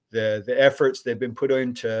the efforts that have been put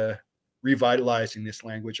into revitalizing this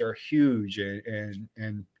language are huge and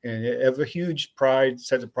have a huge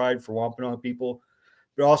sense of pride for Wampanoag people,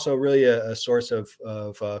 but also really a source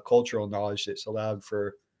of cultural knowledge that's allowed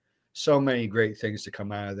for so many great things to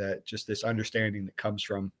come out of that. Just this understanding that comes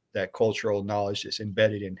from that cultural knowledge that's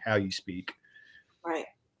embedded in how you speak. Right.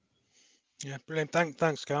 Yeah, brilliant.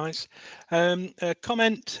 Thanks, guys. A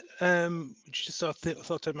comment, which just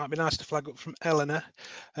thought it might be nice to flag up from Eleanor.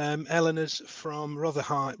 Eleanor's from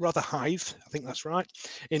Rotherhithe, I think that's right,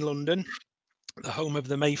 in London. the home of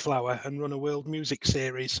the Mayflower, and run a world music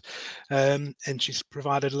series. And she's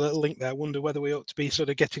provided a little link there. I wonder whether we ought to be sort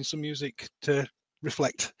of getting some music to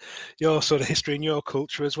reflect your sort of history and your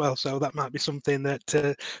culture as well. So that might be something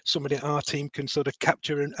that somebody at our team can sort of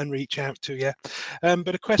capture and reach out to you.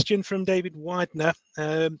 But a question from David Widener,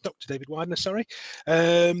 Dr. David Widener, sorry.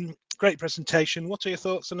 Great presentation. What are your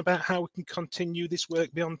thoughts on about how we can continue this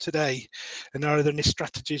work beyond today? And are there any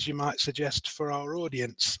strategies you might suggest for our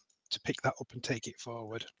audience to pick that up and take it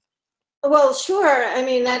forward? Well, sure. I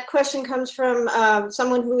mean, that question comes from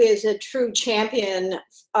someone who is a true champion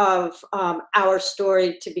of our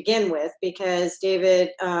story to begin with, because David,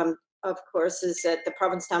 of course, is at the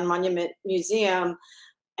Provincetown Monument Museum,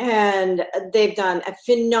 and they've done a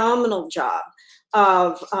phenomenal job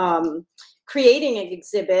of creating an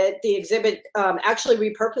exhibit. The exhibit actually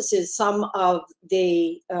repurposes some of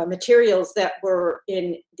the materials that were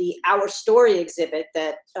in the Our Story exhibit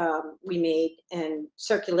that we made and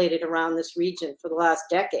circulated around this region for the last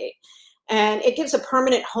decade. And it gives a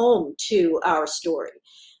permanent home to our story.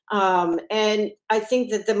 And I think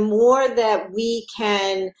that the more that we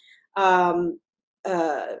can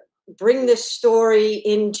bring this story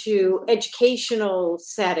into educational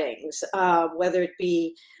settings, whether it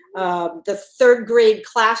be the third grade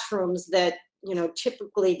classrooms that, you know,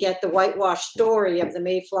 typically get the whitewashed story of the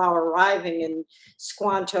Mayflower arriving and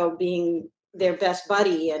Squanto being their best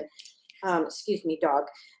buddy, and excuse me, dog.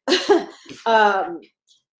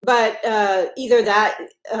 But either that,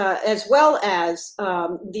 as well as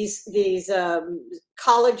these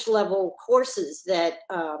college level courses that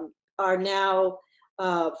are now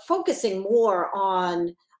focusing more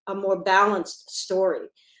on a more balanced story.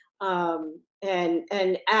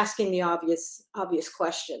 And asking the obvious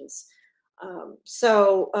questions.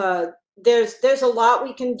 So there's a lot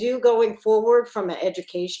we can do going forward from an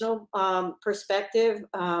educational perspective.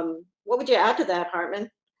 What would you add to that,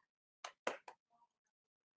 Hartman?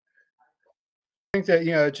 I think that,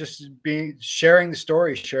 you know, just sharing the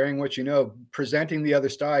story, sharing what you know, presenting the other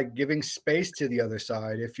side, giving space to the other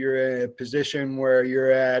side. If you're in a position where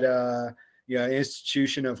you're at you know,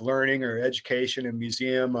 institution of learning or education, a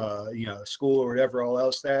museum, you know, school or whatever all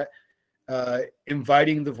else, that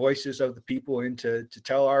inviting the voices of the people in to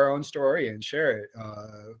tell our own story and share it.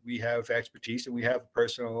 We have expertise and we have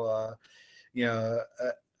personal, you know,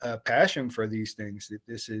 a passion for these things. That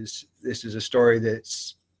this is a story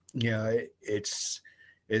that's, you know, it's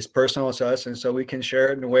personal to us, and so we can share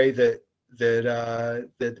it in a way that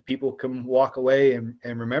the people can walk away and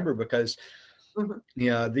remember, because you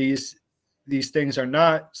know, these things are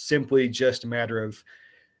not simply just a matter of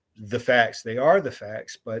the facts. They are the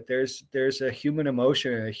facts, but there's a human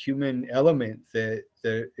emotion, a human element that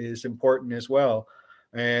is important as well.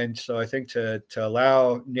 And so I think to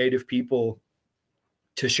allow Native people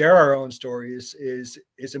to share our own stories is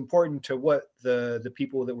important to what the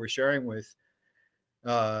people that we're sharing with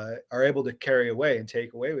are able to carry away and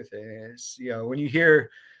take away with it. And it's, you know, when you hear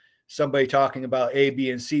somebody talking about A,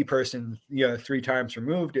 B, and C person, you know, 3 times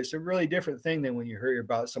removed, it's a really different thing than when you hear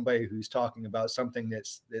about somebody who's talking about something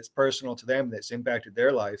that's personal to them, that's impacted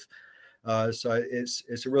their life. So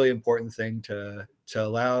it's a really important thing to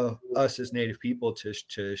allow us as Native people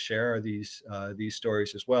to share these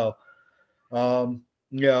stories as well.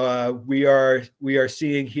 You know, we are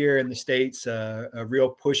seeing here in the States a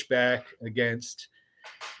real pushback against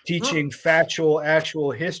teaching factual,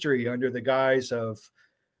 actual history under the guise of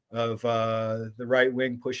the right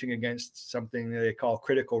wing pushing against something that they call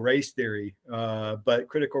critical race theory. But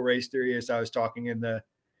critical race theory, as I was talking in the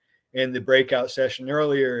breakout session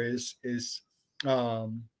earlier, is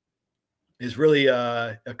really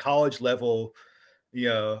a college level, you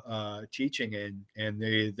know, teaching, and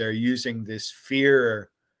they're using this fear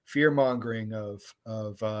mongering of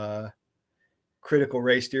critical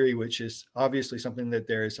race theory, which is obviously something that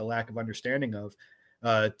there is a lack of understanding of,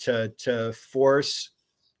 to force,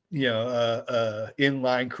 you know,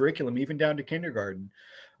 inline curriculum even down to kindergarten.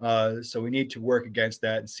 So we need to work against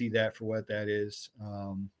that and see that for what that is,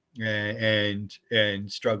 and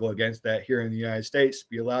struggle against that here in the United States.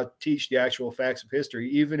 Be allowed to teach the actual facts of history,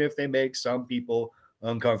 even if they make some people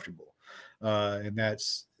uncomfortable. And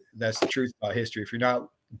that's the truth about history. If you're not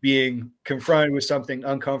being confronted with something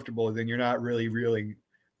uncomfortable, then you're not really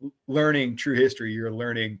learning true history. You're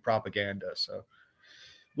learning propaganda. So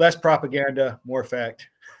less propaganda, more fact.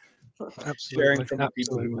 Absolutely. Sharing from the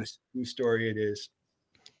people whose story it is.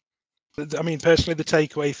 I mean, personally, the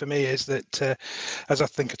takeaway for me is that, as I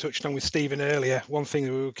think I touched on with Stephen earlier, one thing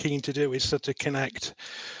that we were keen to do is sort of connect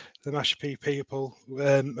the Mashpee people,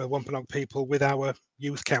 Wampanoag people, with our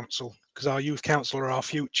youth council, because our youth council are our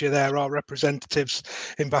future. They're our representatives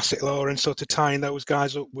in Basset Law, and sort of tying those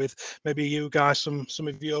guys up with maybe you guys, some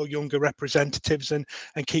of your younger representatives, and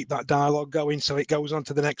keep that dialogue going so it goes on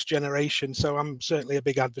to the next generation. So I'm certainly a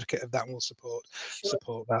big advocate of that, and will support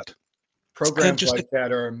that. Programs like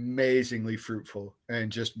that are amazingly fruitful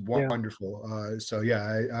and just wonderful. So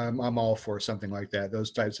yeah, I'm all for something like that.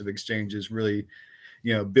 Those types of exchanges really,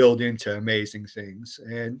 build into amazing things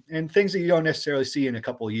and things that you don't necessarily see in a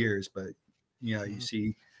couple of years, but you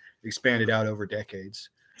see expanded out over decades.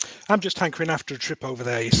 I'm just hankering after a trip over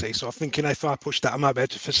there, you see, so I'm thinking if I push that, I might be able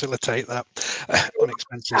to facilitate that on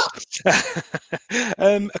expenses.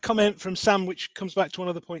 A comment from Sam, which comes back to one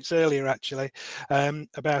of the points earlier, actually,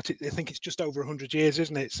 about it. I think it's just over 100 years,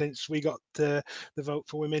 isn't it, since we got the vote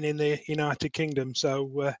for women in the United Kingdom.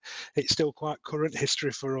 So it's still quite current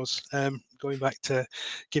history for us, going back to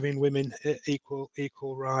giving women equal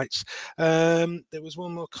rights. There was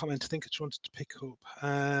one more comment I think I just wanted to pick up.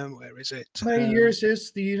 Where is it? How many years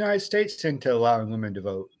is the United States into allowing women to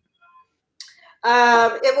vote?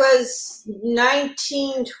 It was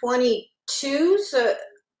 1922, so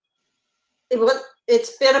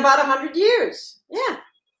it's been about 100 years. Yeah.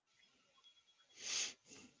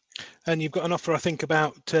 And you've got an offer, I think,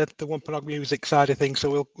 about the Wampanoag music side of things, so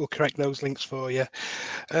we'll correct those links for you.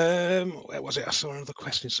 Where was it? I saw another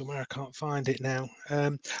question somewhere. I can't find it now.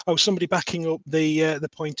 Somebody backing up the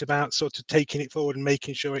point about sort of taking it forward and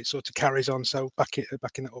making sure it sort of carries on. So backing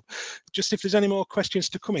that up. Just if there's any more questions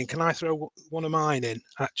to come in, can I throw one of mine in,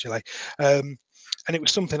 actually? And it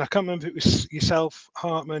was something, I can't remember if it was yourself,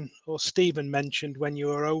 Hartman, or Stephen mentioned when you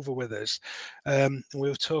were over with us. And we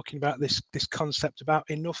were talking about this concept about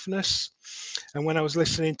enoughness. And when I was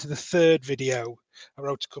listening to the third video, I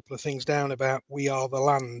wrote a couple of things down about we are the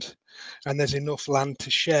land and there's enough land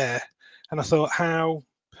to share. And I thought how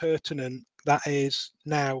pertinent that is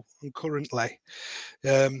now and currently.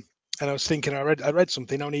 And I was thinking, I read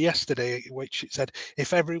something only yesterday, which it said,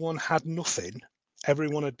 if everyone had nothing,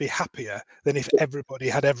 everyone would be happier than if everybody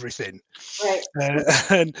had everything. Right.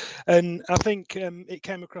 And I think it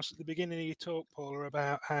came across at the beginning of your talk, Paula,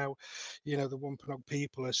 about how, the Wampanoag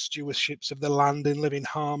people are stewardships of the land and live in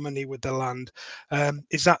harmony with the land.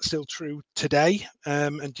 Is that still true today?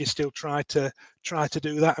 And do you still try to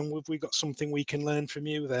do that? And have we got something we can learn from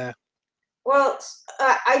you there? Well,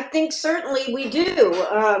 I think certainly we do.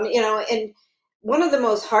 And one of the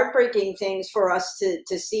most heartbreaking things for us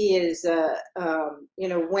to see is,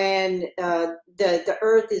 when the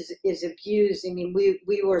earth is abused. I mean,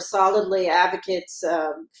 we were solidly advocates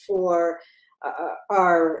for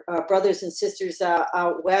our brothers and sisters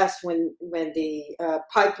out west when the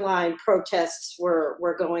pipeline protests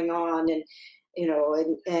were going on, and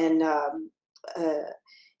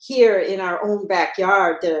here in our own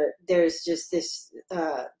backyard, there's just this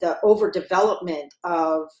the overdevelopment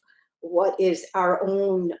of what is our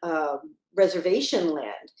own reservation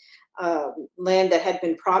land, land that had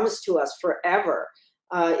been promised to us forever,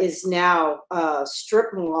 is now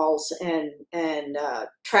strip malls and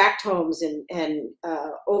tract homes and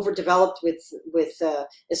overdeveloped with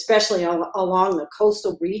especially along the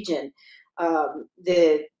coastal region,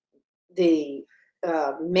 the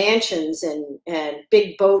mansions and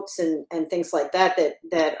big boats and things like that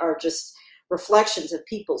are just reflections of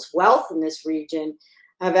people's wealth in this region,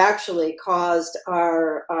 have actually caused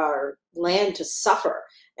our land to suffer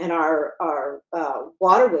and our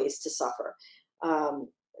waterways to suffer.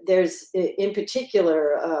 There's, in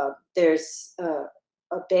particular, there's a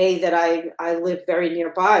bay that I live very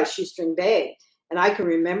nearby, Shoestring Bay, and I can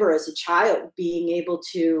remember as a child being able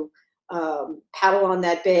to paddle on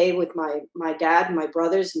that bay with my dad and my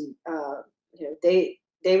brothers, and they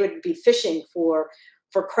would be fishing for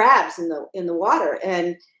crabs in the water.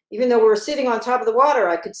 And even though we were sitting on top of the water,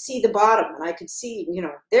 I could see the bottom, and I could see,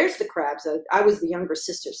 there's the crabs. I was the younger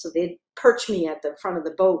sister, so they'd perch me at the front of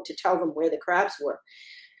the boat to tell them where the crabs were.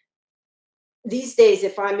 These days,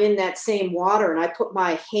 if I'm in that same water and I put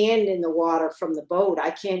my hand in the water from the boat,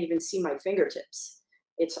 I can't even see my fingertips.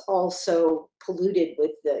 It's also polluted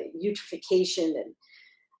with the eutrophication,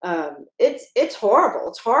 and it's horrible.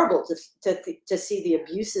 It's horrible to see the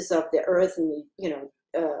abuses of the earth, and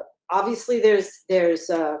obviously there's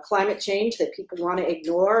climate change that people want to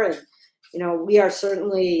ignore, and we are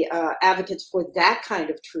certainly advocates for that kind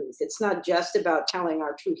of truth. It's not just about telling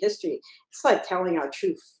our true history. It's like telling our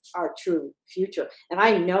true future. And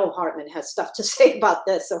I know Hartman has stuff to say about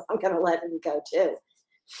this, so I'm going to let him go too.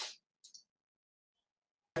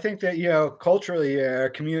 I think that, culturally, our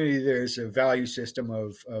community, there's a value system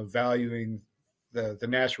of valuing the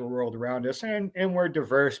natural world around us, and we're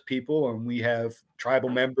diverse people, and we have tribal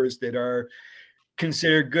members that are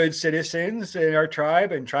considered good citizens in our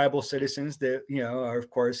tribe, and tribal citizens that are, of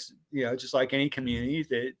course, just like any community,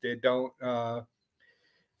 that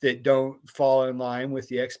don't fall in line with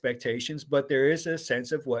the expectations. But there is a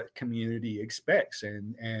sense of what community expects,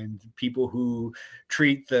 and people who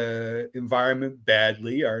treat the environment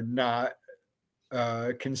badly are not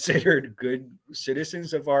considered good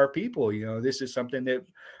citizens of our people. This is something that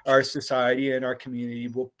our society and our community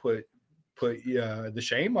will put the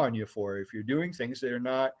shame on you for, if you're doing things that are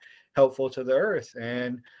not helpful to the earth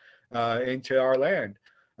and to our land.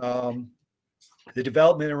 The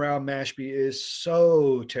development around Mashpee is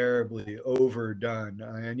so terribly overdone,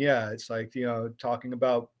 and it's like talking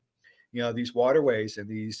about these waterways and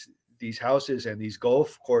these houses and these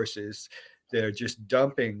golf courses that are just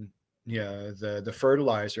dumping the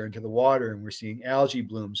fertilizer into the water, and we're seeing algae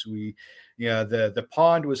blooms. The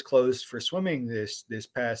pond was closed for swimming this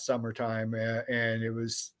past summertime, and it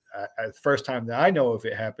was the first time that I know of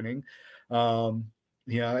it happening. And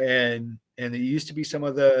it used to be some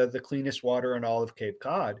of the cleanest water in all of Cape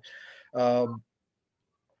Cod. But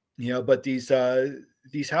these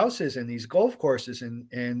houses and these golf courses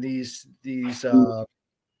and these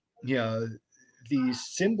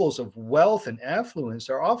symbols of wealth and affluence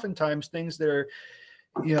are oftentimes things that are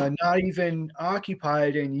not even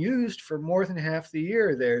occupied and used for more than half the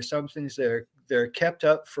year. There are some things that they're kept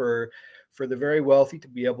up for the very wealthy to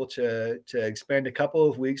be able to expend a couple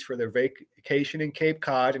of weeks for their vacation in Cape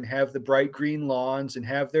Cod and have the bright green lawns and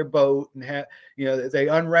have their boat and have they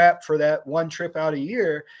unwrap for that one trip out a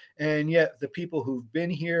year. And yet the people who've been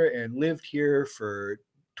here and lived here for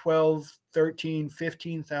 12, 13,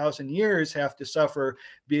 15,000 years have to suffer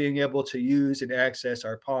being able to use and access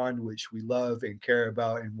our pond, which we love and care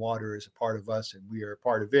about, and water is a part of us and we are a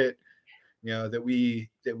part of it, that we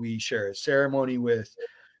share a ceremony with,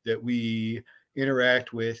 that we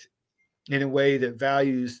interact with in a way that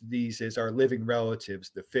values these as our living relatives,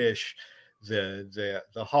 the fish, the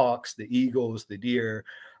hawks, the eagles, the deer,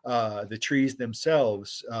 the trees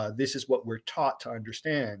themselves. This is what we're taught to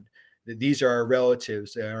understand, that these are our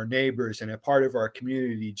relatives and our neighbors and a part of our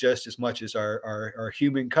community just as much as our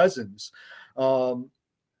human cousins.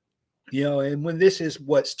 And when this is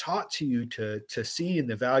what's taught to you to see in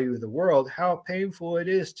the value of the world, how painful it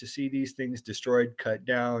is to see these things destroyed, cut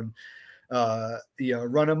down,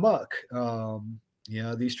 run amok.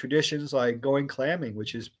 These traditions like going clamming,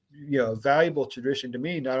 which is a valuable tradition to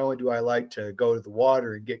me. Not only do I like to go to the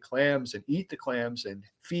water and get clams and eat the clams and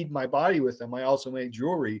feed my body with them, I also make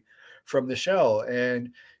jewelry from the shell. And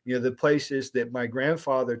the places that my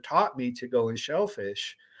grandfather taught me to go and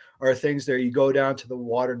shellfish are things that you go down to the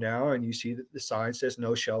water now and you see that the sign says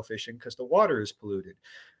no shellfishing because the water is polluted.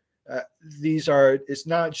 It's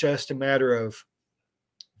not just a matter of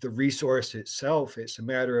the resource itself, it's a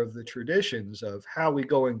matter of the traditions of how we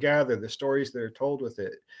go and gather, the stories that are told with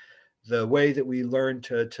it, the way that we learn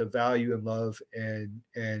to value and love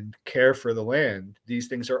and care for the land. These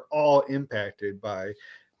things are all impacted by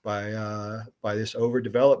this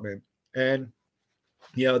overdevelopment. And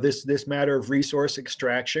this matter of resource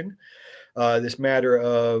extraction, this matter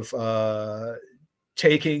of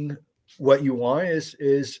taking what you want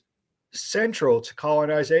is central to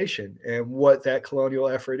colonization and what that colonial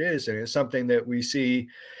effort is. And it's something that we see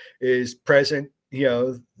is present,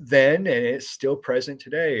 then, and it's still present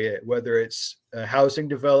today, whether it's a housing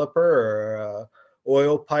developer or a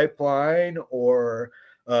oil pipeline or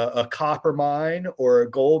a copper mine or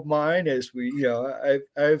a gold mine. As we, I've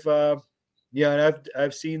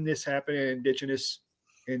seen this happen in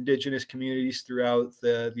indigenous communities throughout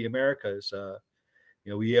the Americas.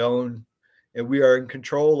 We own and we are in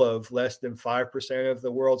control of less than 5% of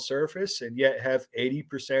the world's surface, and yet have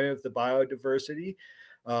 80% of the biodiversity.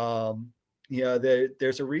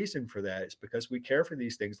 There's a reason for that. It's because we care for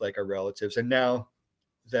these things like our relatives, and now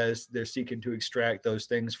they're seeking to extract those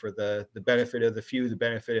things for the benefit of the few, the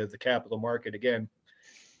benefit of the capital market again.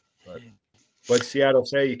 But what'd Seattle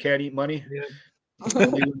say? You can't eat money. Yeah.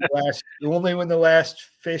 Only when the last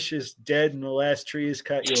fish is dead and the last tree is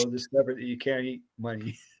cut, you'll discover that you can't eat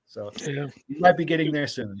money. So you might be getting there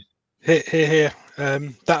soon. Here.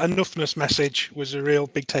 That enoughness message was a real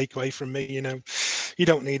big takeaway from me. You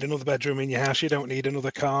don't need another bedroom in your house. You don't need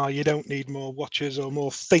another car. You don't need more watches or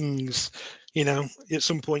more things. At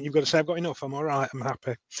some point you've got to say, I've got enough. I'm all right. I'm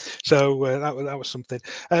happy. So that was something.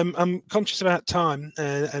 I'm conscious about time,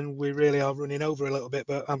 and we really are running over a little bit,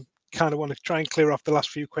 but I'm kind of want to try and clear off the last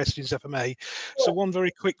few questions, if I may. So one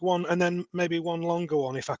very quick one, and then maybe one longer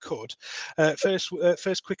one, if I could.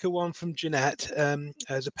 First quicker one from Jeanette.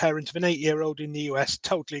 As a parent of an 8-year-old in the US,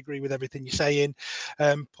 totally agree with everything you're saying.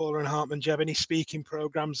 Paula and Hartman, do you have any speaking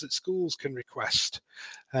programs that schools can request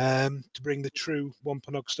to bring the true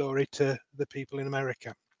Wampanoag story to the people in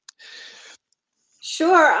America?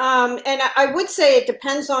 Sure. And I would say it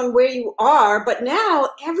depends on where you are, but now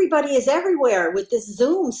everybody is everywhere with this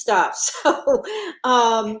Zoom stuff. So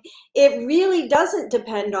it really doesn't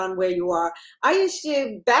depend on where you are. I used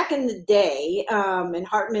to, back in the day, and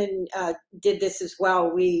Hartman did this as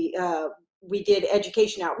well, we did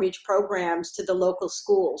education outreach programs to the local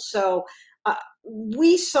schools. So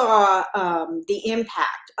we saw the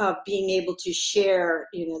impact of being able to share,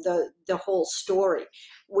 the whole story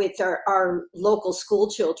with our local school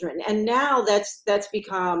children, and now that's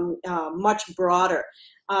become much broader.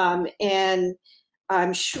 And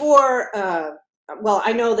I'm sure, well,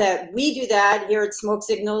 I know that we do that here at Smoke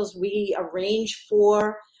Signals. We arrange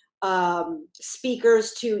for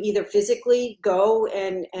speakers to either physically go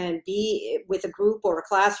and be with a group or a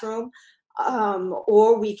classroom,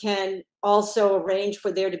 or we can also arrange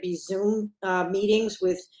for there to be Zoom meetings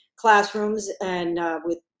with classrooms and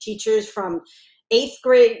with teachers from 8th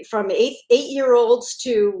grade, from 8-year-olds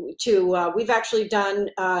to we've actually done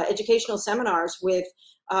educational seminars with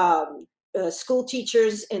school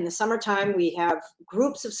teachers in the summertime. We have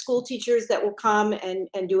groups of school teachers that will come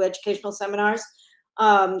and do educational seminars.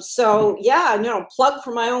 So yeah, plug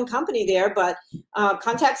for my own company there, but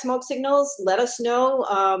contact Smoke Signals, let us know,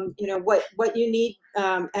 what you need,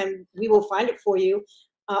 and we will find it for you.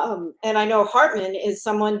 And I know Hartman is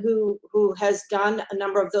someone who has done a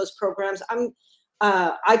number of those programs.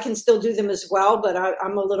 I can still do them as well, but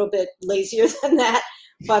I'm a little bit lazier than that.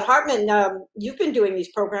 But Hartman, you've been doing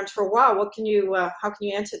these programs for a while. What can you, how can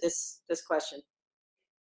you answer this question?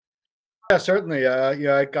 Yeah, certainly.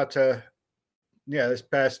 I got to, this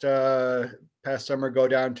past summer, go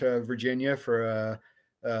down to Virginia for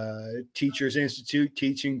Teachers Institute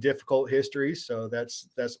teaching difficult history. So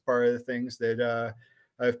that's part of the things that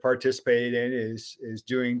I've participated in is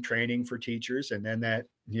doing training for teachers, and then that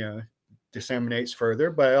disseminates further.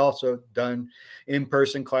 But I also done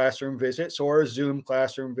in-person classroom visits or Zoom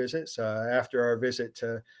classroom visits. After our visit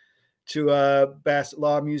to Bassett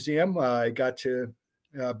Law Museum, I got to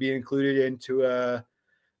be included into a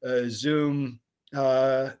Zoom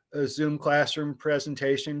classroom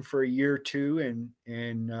presentation for year 2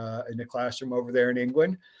 in the classroom over there in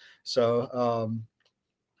England. So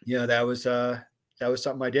that was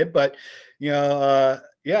something I did. But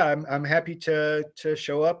I'm happy to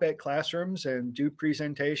show up at classrooms and do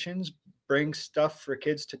presentations, bring stuff for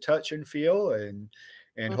kids to touch and feel,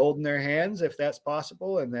 and hold in their hands if that's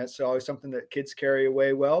possible. And that's always something that kids carry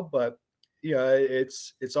away well. But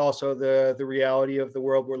it's also the reality of the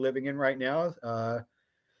world we're living in right now.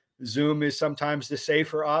 Zoom is sometimes the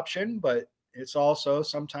safer option, but it's also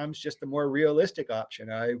sometimes just the more realistic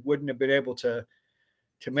option. I wouldn't have been able to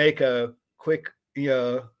make a quick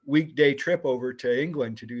weekday trip over to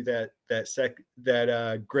England to do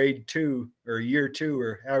that grade 2 or year 2,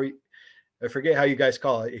 or I forget how you guys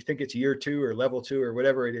call it. I think it's year 2 or level 2 or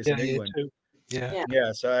whatever it is in England.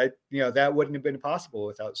 Yeah. So that wouldn't have been possible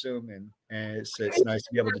without Zoom, and it's nice to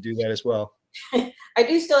be able to do that as well. I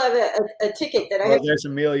do still have a ticket that I have. There's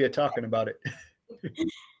Amelia talking about it.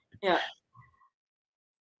 Yeah.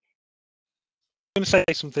 I'm going to say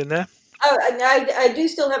something there. Oh, I do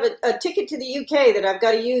still have a ticket to the UK that I've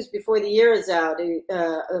got to use before the year is out.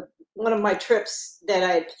 One of my trips that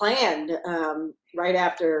I had planned right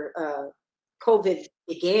after COVID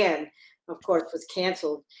began, of course, was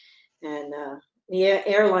canceled. And the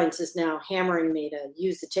airlines is now hammering me to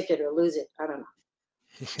use the ticket or lose it. I don't know.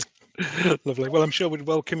 Lovely. Well, I'm sure we'd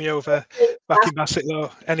welcome you over back in Bassett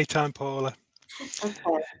Law anytime, Paula.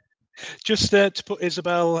 Okay. Just to put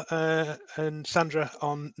Isabel and Sandra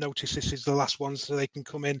on notice, this is the last one, so they can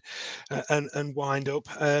come in and wind up.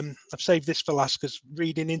 I've saved this for last because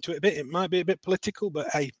reading into it a bit, it might be a bit political, but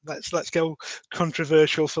hey, let's go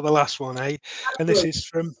controversial for the last one, eh? And this is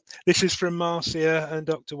from Marcia and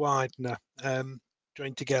Dr. Widener.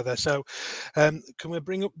 Joined together. So can we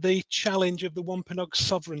bring up the challenge of the Wampanoag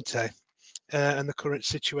sovereignty and the current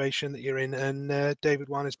situation that you're in? And David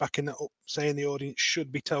Wine is backing that up, saying the audience should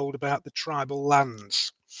be told about the tribal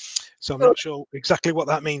lands. So I'm not sure exactly what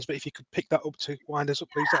that means, but if you could pick that up to wind us up,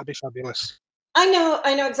 please, that'd be fabulous. I know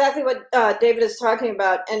exactly what David is talking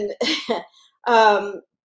about. And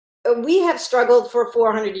we have struggled for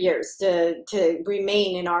 400 years to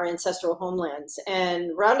remain in our ancestral homelands.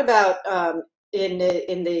 And roundabout in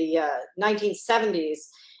the 1970s,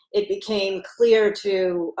 it became clear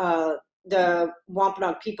to the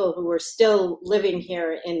Wampanoag people who were still living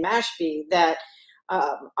here in Mashpee that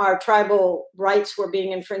our tribal rights were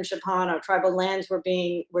being infringed upon, our tribal lands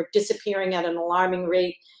were disappearing at an alarming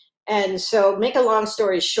rate. And so, make a long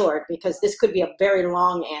story short, because this could be a very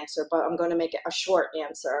long answer, but I'm going to make it a short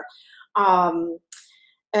answer.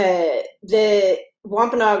 The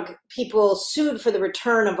Wampanoag people sued for the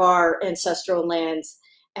return of our ancestral lands,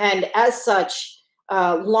 and as such,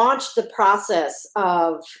 launched the process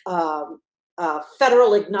of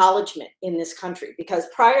federal acknowledgement in this country. Because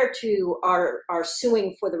prior to our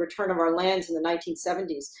suing for the return of our lands in the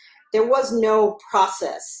 1970s, there was no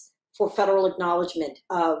process for federal acknowledgement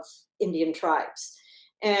of Indian tribes.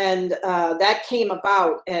 And that came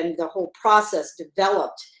about, and the whole process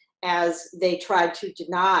developed as they tried to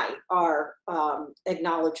deny our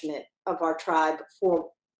acknowledgement of our tribe for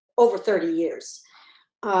over 30 years.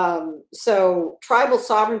 So tribal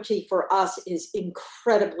sovereignty for us is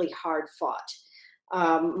incredibly hard fought.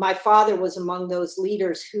 My father was among those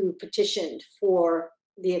leaders who petitioned for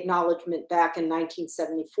the acknowledgement back in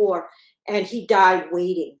 1974, and he died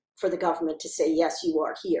waiting for the government to say, yes, you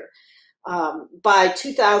are here. By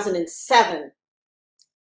 2007,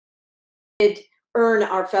 we did earn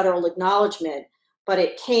our federal acknowledgement, but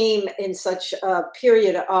it came in such a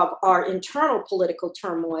period of our internal political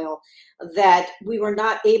turmoil that we were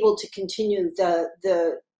not able to continue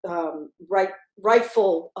the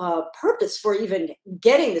rightful purpose for even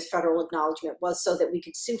getting this federal acknowledgement was so that we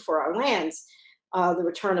could sue for our lands, the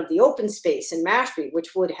return of the open space in Mashpee,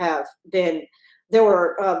 which would have been, there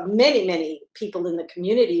were many, many people in the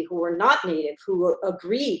community who were not Native who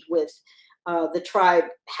agreed with the tribe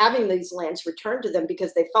having these lands returned to them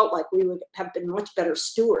because they felt like we would have been much better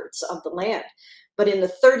stewards of the land. But in the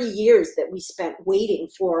 30 years that we spent waiting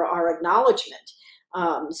for our acknowledgement,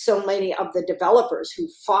 so many of the developers who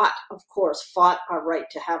fought our right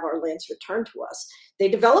to have our lands returned to us, they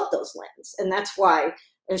developed those lands. And that's why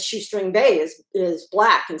Shoestring Bay is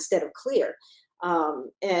black instead of clear.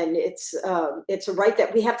 And it's a right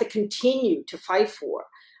that we have to continue to fight for.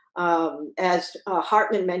 As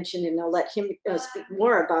Hartman mentioned, and I'll let him speak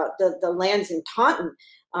more about the lands in Taunton,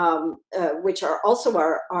 which are also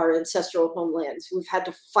our ancestral homelands. We've had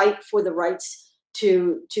to fight for the rights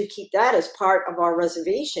to keep that as part of our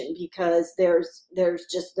reservation because there's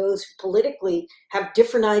just those who politically have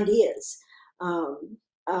different ideas.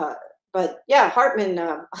 But yeah, Hartman,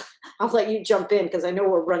 I'll let you jump in because I know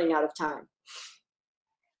we're running out of time.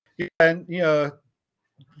 And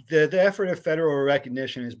the effort of federal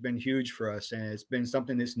recognition has been huge for us, and it's been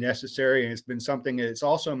something that's necessary, and it's been something that's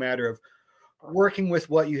also a matter of working with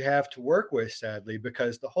what you have to work with, sadly,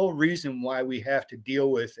 because the whole reason why we have to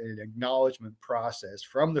deal with an acknowledgement process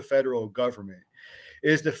from the federal government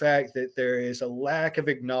is the fact that there is a lack of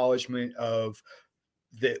acknowledgement of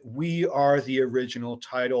that we are the original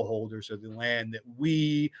title holders of the land, that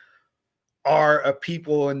we are a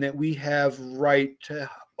people and that we have right to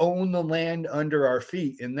own the land under our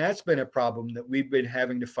feet. And that's been a problem that we've been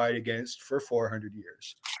having to fight against for 400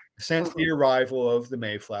 years. Since the arrival of the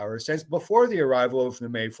Mayflower, since before the arrival of the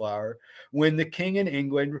Mayflower, when the king in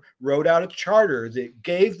England wrote out a charter that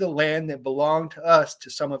gave the land that belonged to us to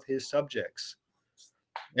some of his subjects.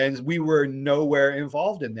 And we were nowhere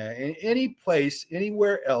involved in that. In any place,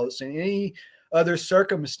 anywhere else, in any other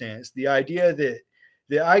circumstance, the idea that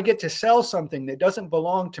I get to sell something that doesn't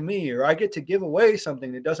belong to me, or I get to give away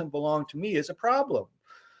something that doesn't belong to me is a problem.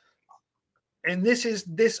 And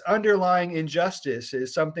this underlying injustice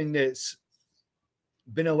is something that's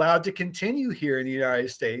been allowed to continue here in the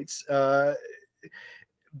United States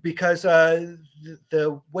because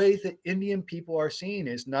the way that Indian people are seen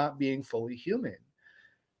is not being fully human.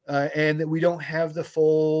 And that we don't have the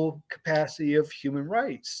full capacity of human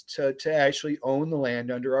rights to actually own the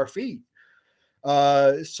land under our feet.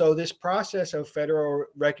 So this process of federal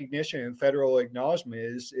recognition and federal acknowledgement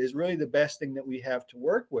is really the best thing that we have to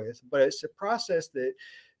work with. But it's a process that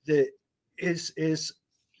is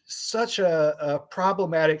such a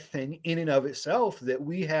problematic thing in and of itself that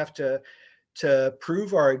we have to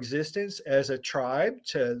prove our existence as a tribe,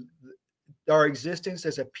 to our existence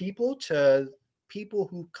as a people, to people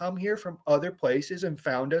who come here from other places and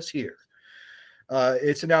found us here.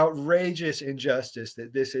 It's an outrageous injustice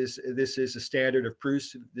that this is a standard of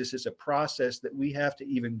proof. This is a process that we have to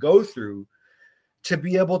even go through to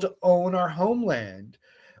be able to own our homeland,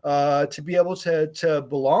 to be able to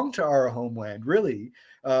belong to our homeland, really.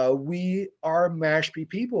 We are Mashpee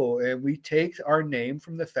people, and we take our name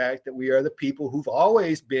from the fact that we are the people who've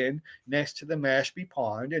always been next to the Mashpee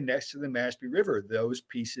Pond and next to the Mashpee River. Those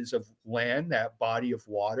pieces of land, that body of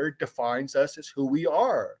water, defines us as who we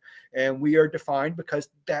are. And we are defined because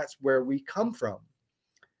that's where we come from.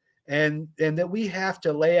 And that we have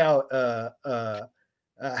to lay out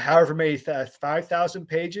however many 5,000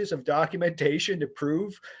 pages of documentation to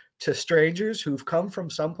prove to strangers who've come from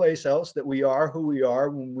someplace else that we are who we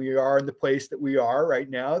are when we are in the place that we are right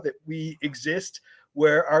now, that we exist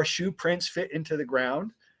where our shoe prints fit into the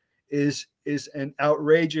ground, is an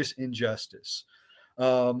outrageous injustice.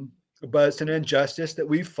 But it's an injustice that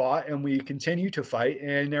we've fought and we continue to fight,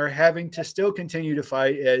 and are having to still continue to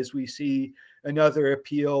fight as we see another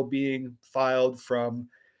appeal being filed from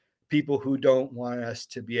people who don't want us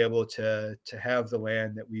to be able to have the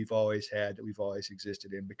land that we've always had, that we've always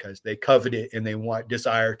existed in, because they covet it and they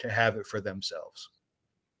desire to have it for themselves.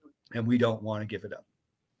 And we don't want to give it up.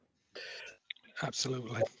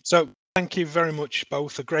 Absolutely. So thank you very much,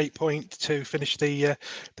 both. A great point to finish the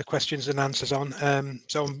questions and answers on.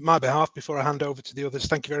 So on my behalf, before I hand over to the others,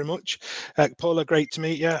 thank you very much. Paula, great to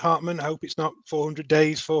meet you. Hartman, I hope it's not 400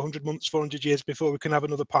 days, 400 months, 400 years before we can have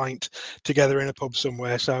another pint together in a pub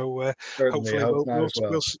somewhere. So hopefully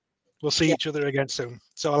we'll see each other again soon.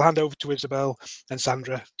 So I'll hand over to Isabel and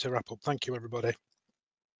Sandra to wrap up. Thank you, everybody.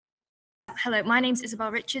 Hello, my name's Isabel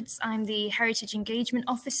Richards. I'm the Heritage Engagement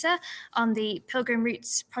Officer on the Pilgrim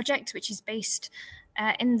Routes project, which is based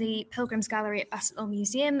in the Pilgrims Gallery at Bassetlaw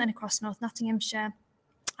Museum and across North Nottinghamshire.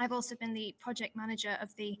 I've also been the project manager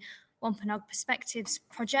of the Wampanoag Perspectives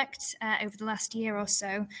project over the last year or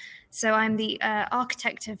so. So I'm the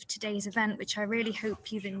architect of today's event, which I really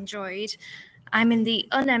hope you've enjoyed. I'm in the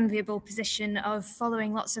unenviable position of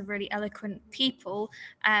following lots of really eloquent people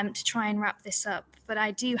to try and wrap this up. But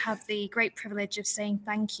I do have the great privilege of saying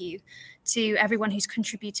thank you to everyone who's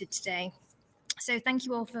contributed today. So thank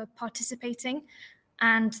you all for participating.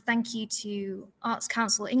 And thank you to Arts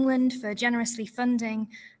Council England for generously funding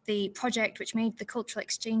the project, which made the cultural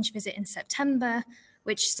exchange visit in September,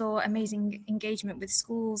 which saw amazing engagement with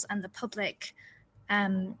schools and the public,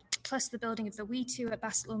 plus the building of the We2 at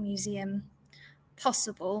Bassetlaw Museum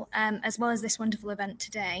possible, as well as this wonderful event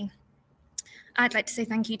today. I'd like to say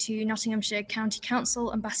thank you to Nottinghamshire County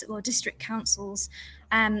Council and Bassetlaw District Councils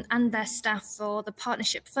and their staff for the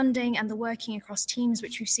partnership funding and the working across teams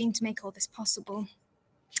which we've seen to make all this possible.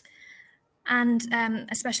 And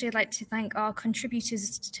especially I'd like to thank our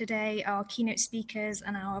contributors today, our keynote speakers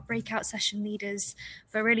and our breakout session leaders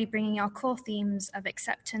for really bringing our core themes of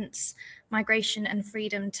acceptance, migration and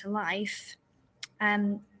freedom to life.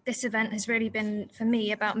 This event has really been, for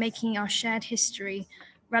me, about making our shared history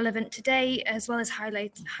relevant today, as well as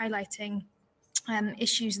highlighting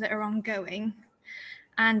issues that are ongoing,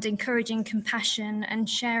 and encouraging compassion and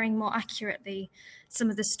sharing more accurately some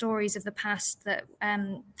of the stories of the past that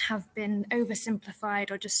have been oversimplified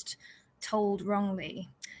or just told wrongly.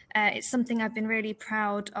 It's something I've been really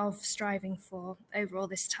proud of striving for over all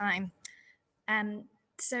this time.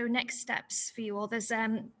 So next steps for you all,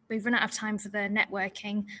 we've run out of time for the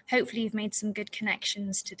networking. Hopefully you've made some good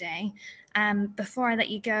connections today. Before I let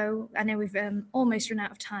you go, I know we've almost run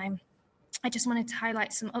out of time. I just wanted to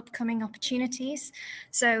highlight some upcoming opportunities.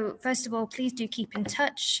 So first of all, please do keep in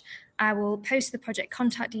touch. I will post the project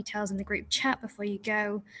contact details in the group chat before you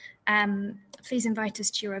go. Please invite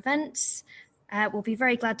us to your events. We'll be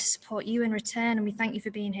very glad to support you in return, and we thank you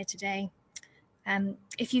for being here today.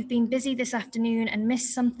 If you've been busy this afternoon and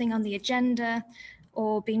missed something on the agenda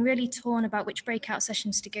or been really torn about which breakout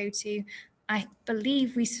sessions to go to, I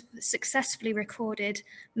believe we successfully recorded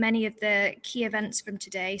many of the key events from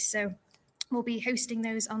today. So we'll be hosting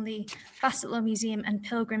those on the Bassetlaw Museum and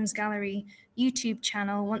Pilgrims Gallery YouTube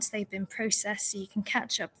channel once they've been processed, so you can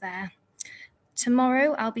catch up there.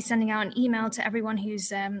 Tomorrow, I'll be sending out an email to everyone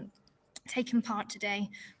who's taken part today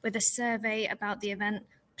with a survey about the event.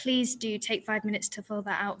 Please do take 5 minutes to fill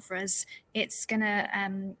that out for us. It's going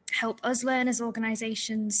to help us learn as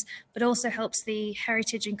organisations, but also helps the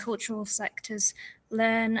heritage and cultural sectors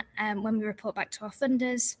learn when we report back to our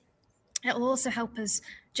funders. It will also help us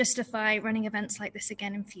justify running events like this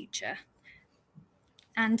again in future.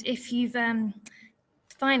 And if you've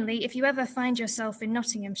finally, if you ever find yourself in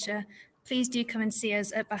Nottinghamshire, please do come and see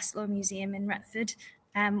us at Bassetlaw Museum in Retford.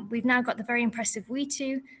 We've now got the very impressive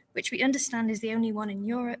We2, which we understand is the only one in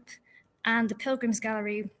Europe, and the Pilgrims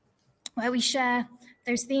Gallery, where we share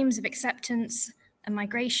those themes of acceptance and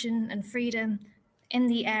migration and freedom in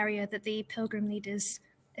the area that the Pilgrim leaders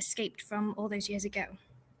escaped from all those years ago.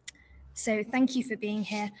 So thank you for being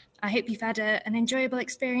here. I hope you've had an enjoyable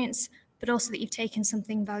experience. but also that you've taken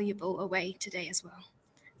something valuable away today as well.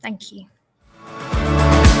 Thank you.